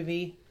this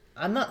movie,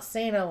 I'm not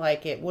saying I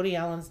like it. Woody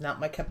Allen's not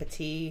my cup of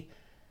tea.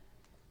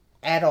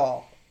 at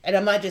all. And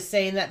I'm not just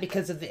saying that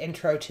because of the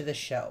intro to the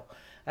show.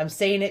 I'm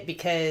saying it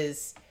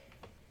because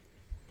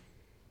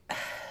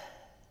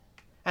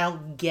I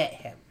don't get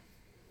him.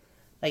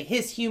 Like,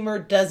 his humor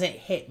doesn't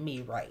hit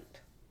me right.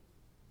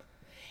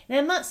 And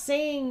I'm not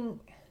saying...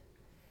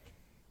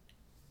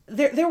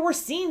 There were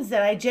scenes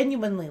that I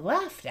genuinely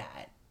laughed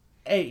at.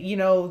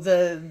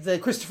 The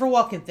Christopher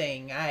Walken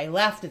thing. I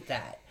laughed at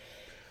that.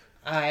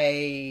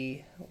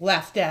 I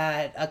laughed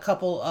at a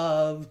couple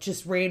of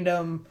just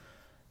random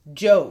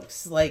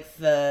jokes, like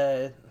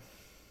the...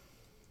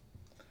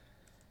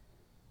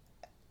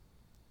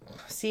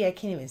 See, I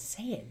can't even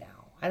say it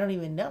now. I don't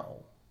even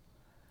know.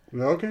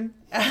 Okay.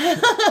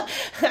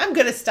 I'm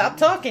going to stop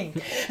talking.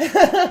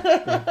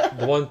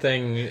 The one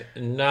thing,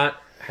 not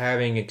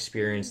having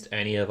experienced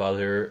any of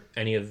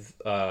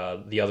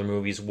the other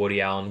movies Woody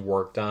Allen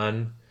worked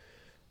on,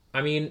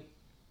 I mean,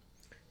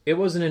 it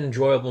was an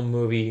enjoyable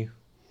movie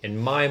in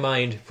my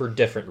mind for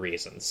different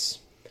reasons.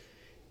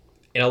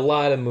 In a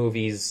lot of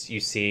movies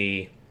you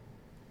see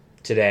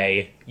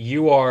today,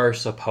 you are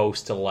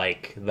supposed to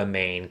like the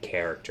main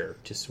character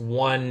to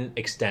one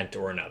extent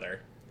or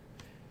another.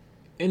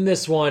 In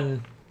this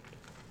one,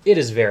 it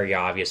is very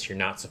obvious you're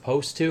not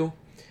supposed to.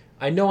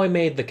 I know I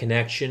made the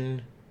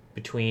connection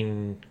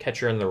between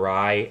Catcher in the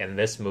Rye and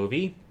this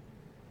movie,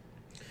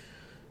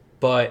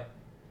 but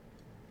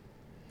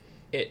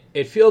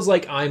it feels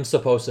like I'm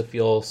supposed to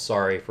feel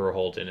sorry for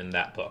Holden in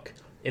that book.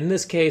 In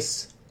this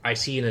case, I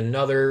see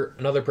another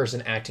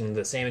person acting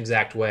the same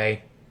exact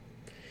way,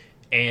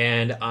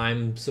 and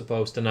I'm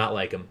supposed to not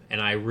like him.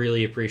 And I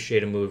really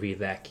appreciate a movie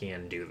that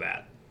can do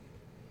that.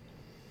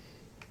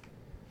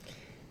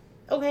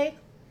 Okay.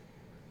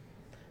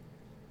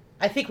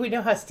 I think we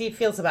know how Steve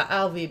feels about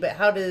Alvy, but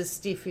how does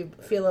Steve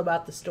feel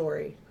about the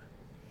story?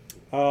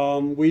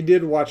 We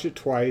did watch it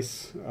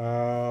twice.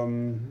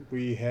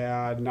 We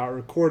had not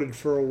recorded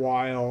for a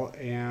while,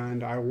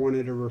 and I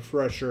wanted a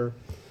refresher.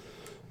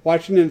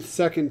 Watching it the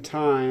second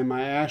time,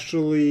 I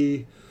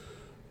actually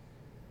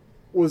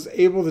was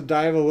able to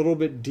dive a little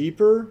bit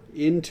deeper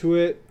into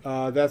it.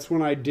 That's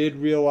when I did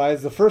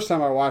realize, the first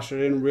time I watched it, I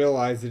didn't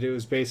realize that it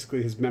was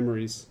basically his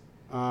memories.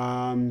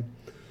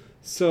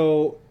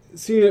 So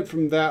seeing it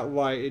from that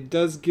light, it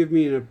does give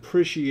me an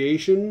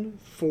appreciation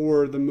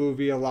for the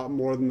movie a lot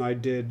more than I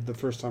did the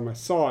first time I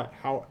saw it.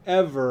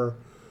 However,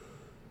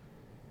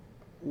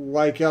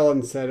 like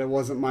Ellen said, it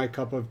wasn't my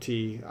cup of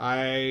tea.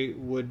 I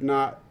would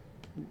not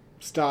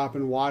stop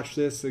and watch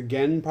this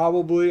again,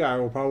 probably. I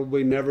will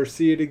probably never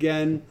see it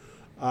again.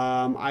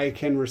 I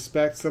can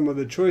respect some of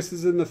the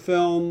choices in the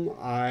film.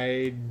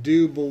 I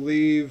do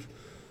believe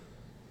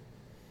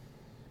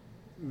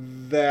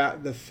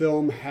that the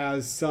film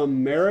has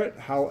some merit.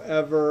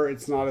 However,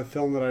 it's not a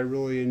film that I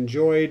really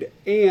enjoyed.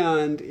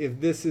 And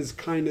if this is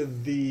kind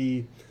of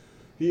the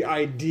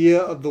idea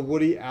of the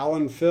Woody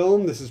Allen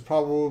film, this is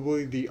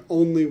probably the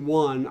only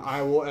one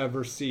I will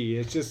ever see.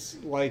 It's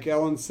just, like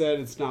Ellen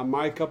said, it's not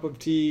my cup of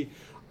tea.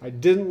 I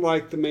didn't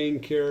like the main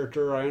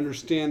character. I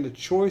understand the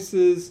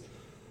choices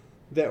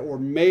that were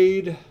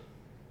made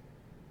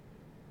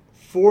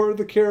for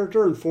the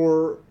character and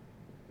for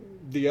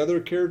the other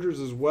characters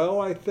as well.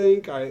 I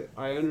think I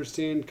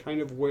understand kind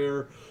of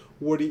where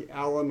Woody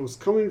Allen was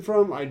coming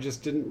from. I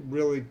just didn't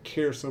really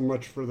care so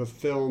much for the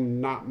film.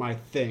 Not my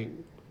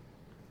thing.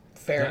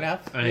 Fair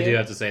enough. I do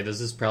have to say,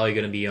 this is probably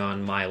going to be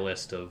on my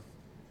list of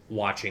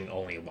watching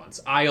only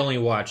once. I only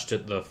watched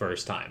it the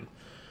first time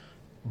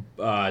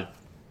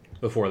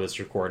before this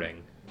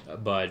recording,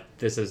 but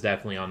this is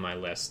definitely on my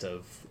list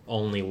of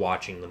only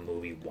watching the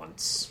movie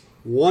once.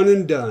 One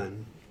and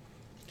done.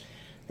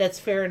 That's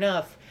fair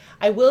enough.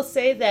 I will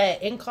say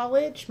that in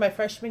college, my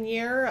freshman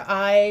year,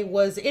 I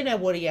was in a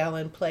Woody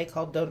Allen play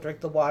called Don't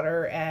Drink the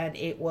Water, and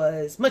it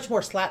was much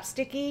more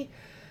slapsticky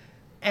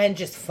and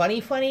just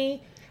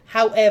funny.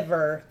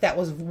 However, that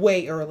was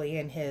way early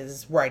in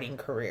his writing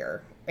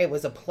career. It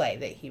was a play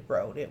that he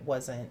wrote. It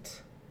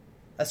wasn't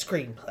a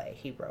screenplay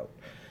he wrote.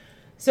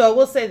 So I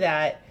will say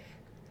that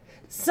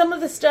some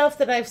of the stuff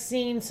that I've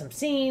seen, some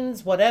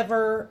scenes,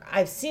 whatever,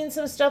 I've seen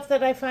some stuff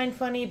that I find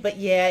funny, but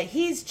yeah,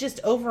 he's just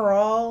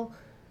overall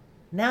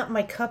not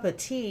my cup of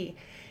tea.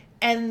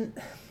 And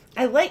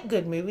I like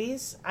good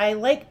movies. I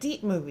like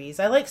deep movies.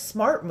 I like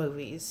smart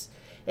movies.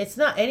 It's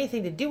not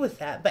anything to do with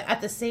that. But at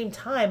the same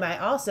time, I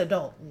also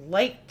don't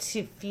like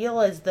to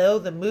feel as though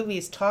the movie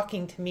is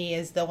talking to me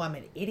as though I'm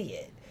an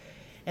idiot.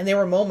 And there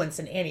were moments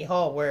in Annie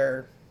Hall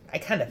where I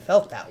kind of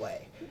felt that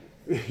way.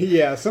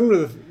 Yeah, some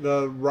of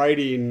the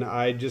writing,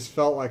 I just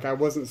felt like I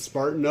wasn't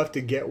smart enough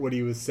to get what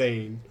he was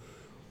saying.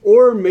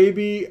 Or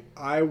maybe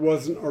I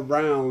wasn't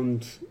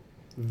around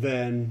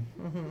then,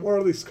 or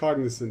at least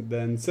cognizant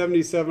then.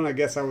 77, I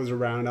guess I was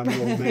around. I'm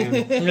an old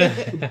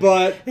man.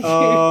 But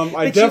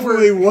I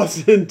definitely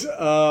wasn't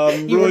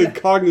really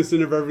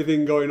cognizant of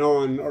everything going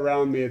on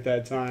around me at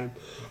that time.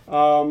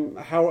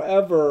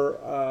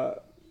 However,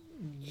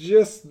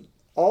 just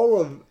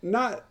all of,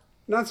 not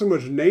so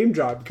much name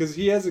drop, because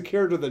he has a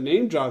character that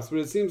name drops, but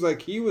it seems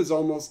like he was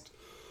almost,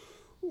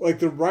 like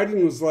the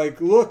writing was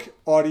like, look,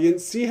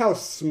 audience, see how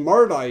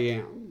smart I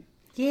am.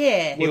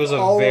 Yeah. He was a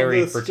all of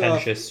very this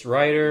pretentious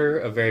writer,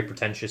 a very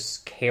pretentious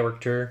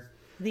character.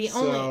 The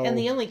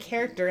only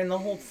character in the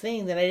whole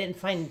thing that I didn't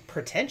find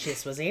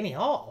pretentious was Annie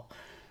Hall.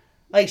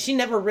 Like, she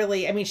never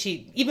really, I mean,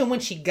 even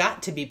when she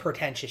got to be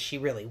pretentious, she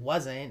really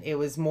wasn't. It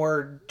was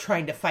more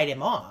trying to fight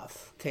him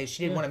off because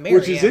she didn't want to marry him.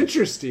 Which is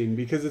interesting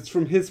because it's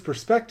from his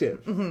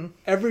perspective. Mm-hmm.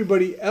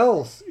 Everybody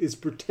else is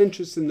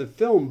pretentious in the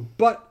film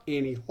but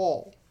Annie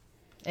Hall.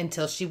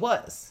 Until she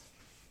was.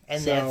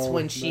 And that's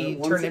when she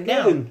turned him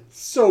again, down.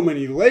 So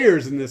many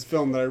layers in this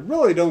film that I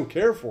really don't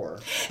care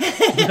for.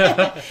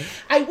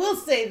 I will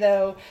say,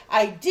 though,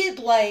 I did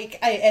like,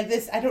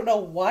 I don't know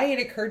why it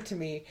occurred to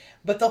me,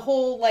 but the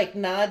whole, like,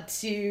 nod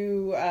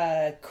to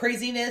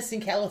craziness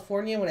in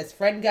California when his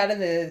friend got in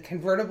the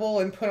convertible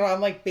and put on,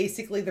 like,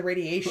 basically the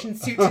radiation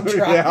suit to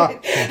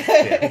drive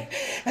it.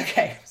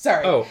 Okay,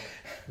 sorry. Oh,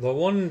 the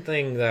one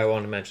thing that I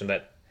wanted to mention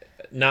that,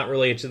 not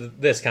related to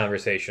this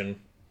conversation,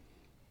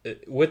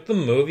 with the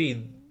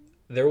movie,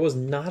 there was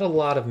not a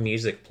lot of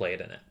music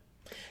played in it.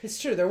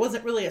 It's true. There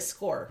wasn't really a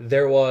score.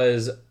 There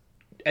was,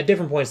 at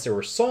different points, there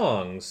were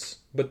songs,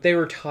 but they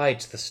were tied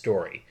to the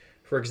story.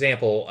 For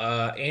example,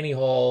 Annie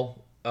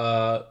Hall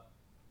sang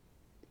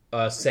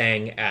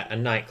at a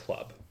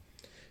nightclub.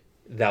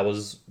 That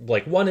was,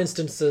 like, one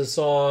instance of the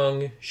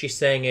song. She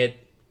sang it,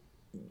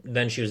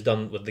 then she was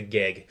done with the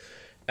gig.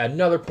 At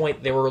another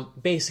point, they were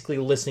basically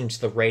listening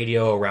to the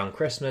radio around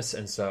Christmas,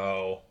 and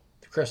so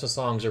the Christmas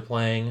songs are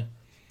playing.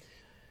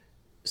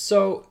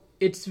 So,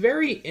 it's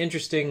very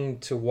interesting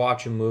to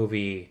watch a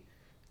movie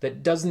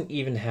that doesn't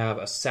even have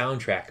a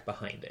soundtrack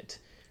behind it.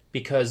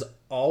 Because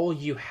all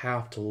you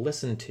have to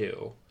listen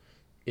to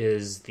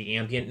is the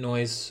ambient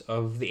noise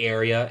of the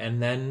area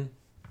and then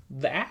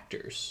the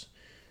actors.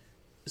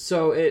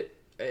 So,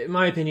 in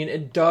my opinion,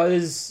 it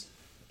does,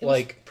 it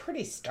was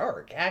pretty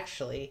stark,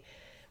 actually.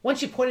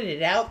 Once you pointed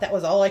it out, that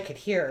was all I could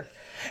hear.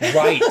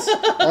 Right.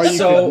 Or you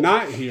could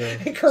not hear.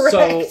 Correct.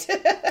 So,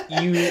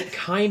 you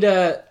kind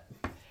of,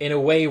 in a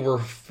way, were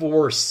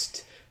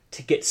forced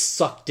to get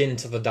sucked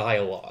into the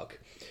dialogue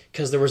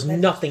because there was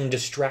nothing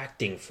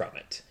distracting from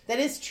it. That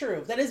is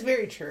true. That is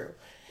very true.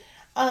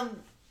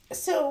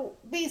 So,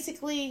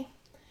 basically,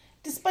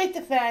 despite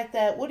the fact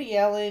that Woody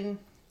Allen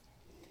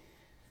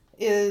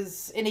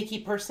is an icky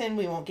person,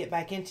 we won't get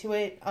back into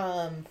it.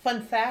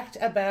 Fun fact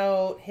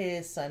about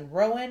his son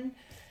Ronan.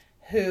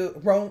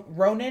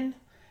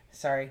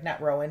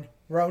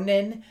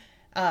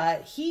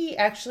 He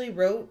actually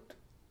wrote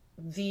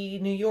the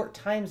New York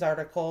Times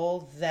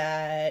article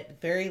that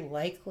very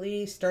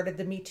likely started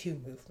the Me Too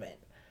movement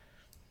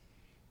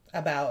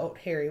about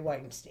Harry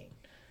Weinstein.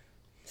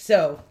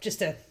 So,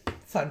 just a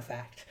fun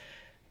fact.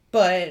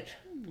 But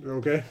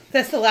okay,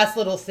 that's the last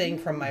little thing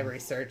from my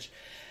research.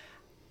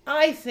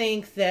 I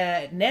think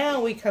that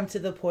now we come to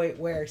the point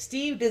where,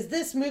 Steve, does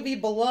this movie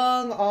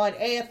belong on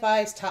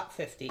AFI's top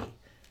 50?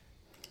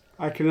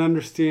 I can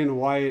understand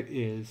why it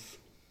is.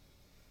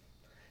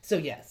 So,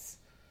 yes.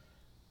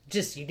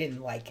 Just you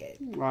didn't like it.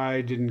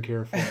 I didn't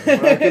care for it.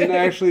 But I can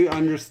actually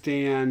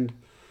understand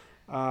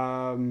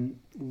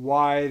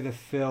why the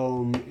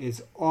film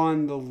is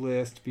on the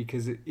list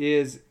because it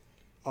is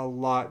a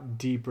lot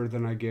deeper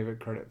than I gave it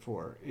credit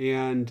for.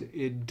 And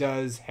it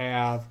does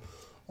have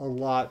a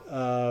lot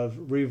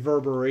of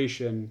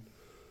reverberation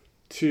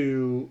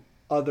to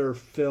other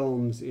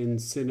films in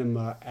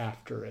cinema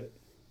after it.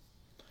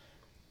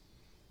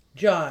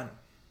 John.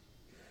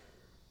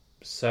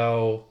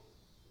 So,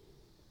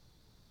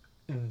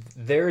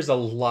 there's a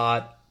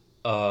lot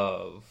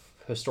of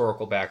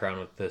historical background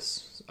with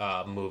this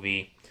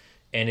movie,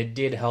 and it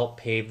did help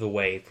pave the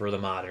way for the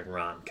modern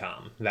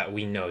rom-com that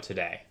we know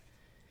today.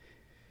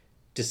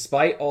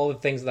 Despite all the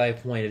things that I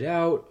pointed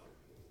out,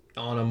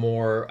 on a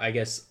more, I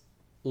guess,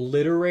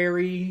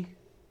 literary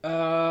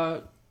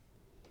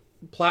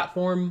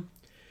platform,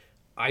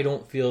 I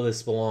don't feel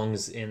this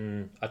belongs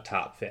in a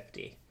top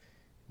 50.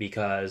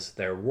 Because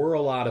there were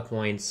a lot of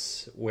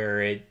points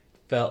where it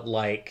felt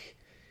like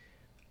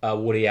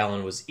Woody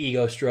Allen was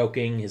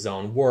ego-stroking his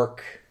own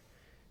work.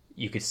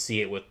 You could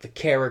see it with the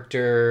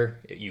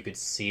character. You could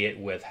see it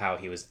with how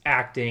he was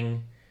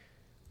acting.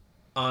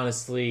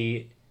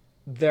 Honestly,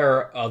 there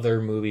are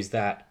other movies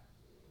that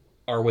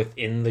are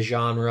within the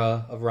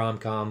genre of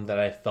rom-com that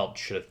I felt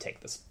should have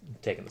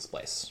taken this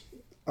place.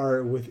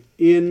 Are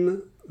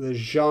within the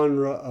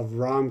genre of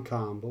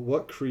rom-com, but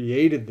what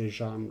created the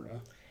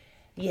genre?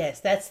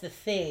 Yes, that's the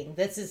thing.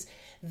 This is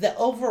the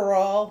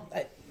overall...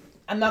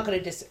 I'm not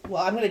going to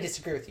I'm going to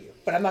disagree with you,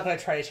 but I'm not going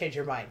to try to change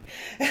your mind.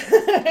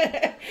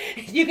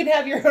 You can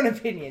have your own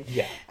opinion.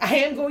 Yeah. I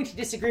am going to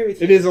disagree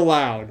with you. It is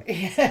allowed.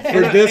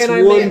 For this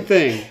one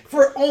thing.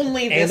 For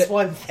only this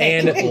one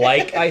thing. And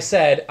like I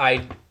said,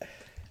 I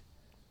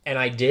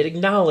did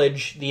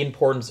acknowledge the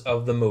importance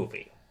of the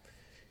movie.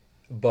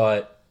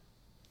 But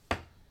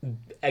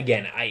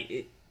again,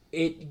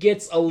 it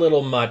gets a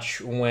little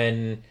much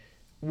when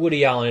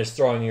Woody Allen is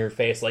throwing in your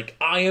face like,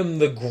 I am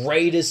the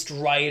greatest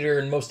writer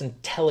and most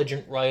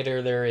intelligent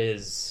writer there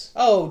is.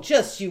 Oh,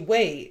 just you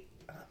wait.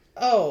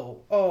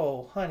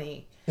 Oh,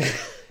 honey.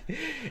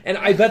 And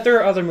I bet there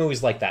are other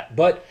movies like that.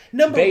 But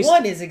Number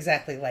one is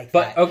exactly like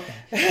that.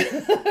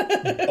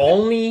 Okay,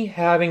 only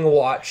having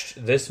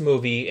watched this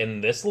movie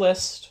in this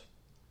list,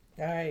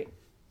 All right.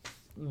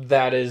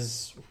 that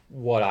is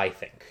what I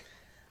think.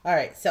 All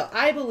right. So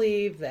I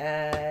believe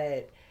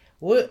that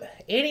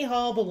Annie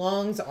Hall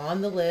belongs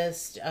on the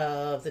list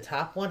of the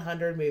top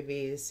 100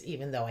 movies,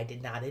 even though I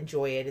did not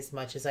enjoy it as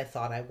much as I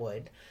thought I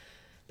would.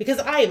 Because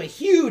I am a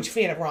huge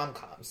fan of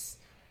rom-coms.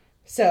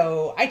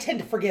 So I tend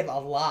to forgive a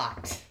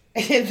lot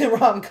in the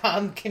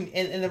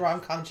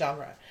rom-com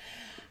genre.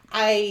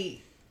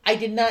 I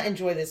did not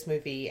enjoy this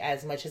movie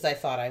as much as I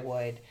thought I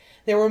would.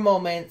 There were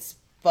moments,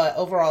 but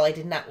overall I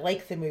did not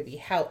like the movie.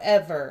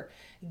 However,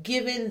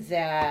 given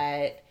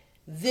that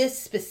this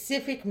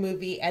specific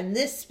movie and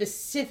this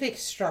specific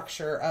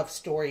structure of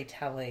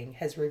storytelling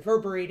has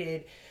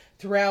reverberated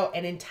throughout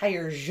an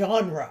entire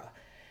genre,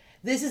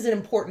 this is an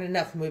important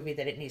enough movie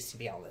that it needs to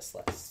be on this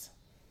list.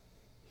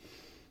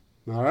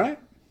 All right.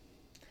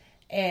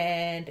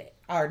 And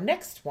our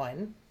next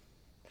one,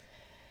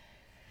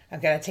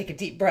 I've got to take a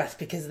deep breath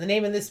because the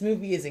name of this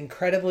movie is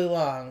incredibly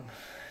long.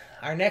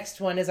 Our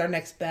next one is our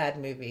next bad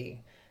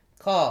movie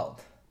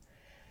called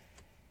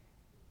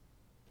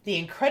The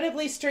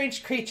Incredibly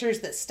Strange Creatures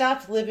That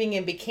Stopped Living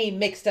and Became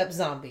Mixed Up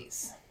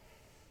Zombies.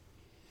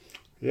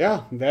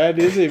 Yeah, that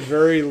is a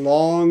very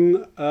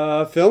long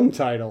film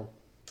title.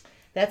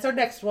 That's our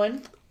next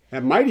one.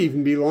 That might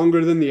even be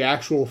longer than the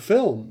actual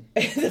film.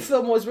 The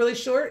film was really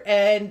short,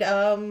 and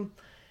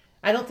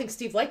I don't think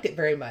Steve liked it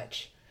very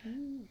much.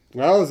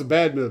 Well, it was a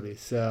bad movie,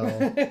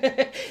 so...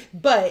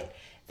 But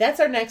that's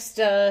our next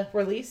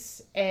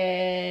release,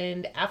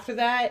 and after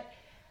that,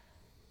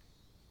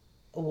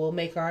 we'll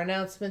make our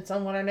announcements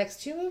on what our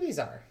next two movies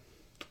are.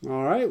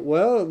 All right,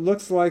 well, it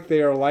looks like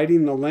they are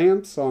lighting the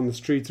lamps on the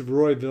streets of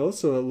Royville,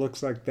 so it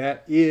looks like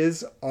that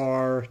is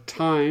our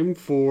time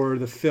for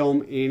the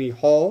film Annie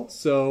Hall.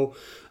 So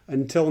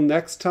until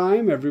next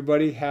time,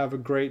 everybody have a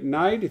great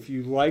night. If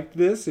you liked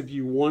this, if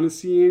you want to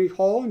see Annie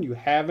Hall and you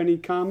have any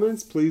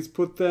comments, please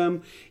put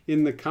them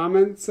in the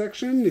comment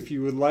section. If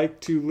you would like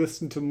to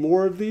listen to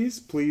more of these,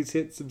 please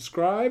hit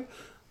subscribe.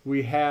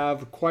 We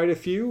have quite a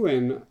few,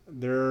 and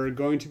they're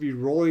going to be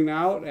rolling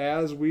out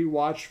as we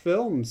watch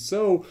films.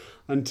 So,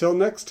 until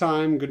next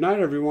time, good night,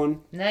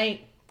 everyone.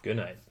 Night. Good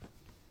night.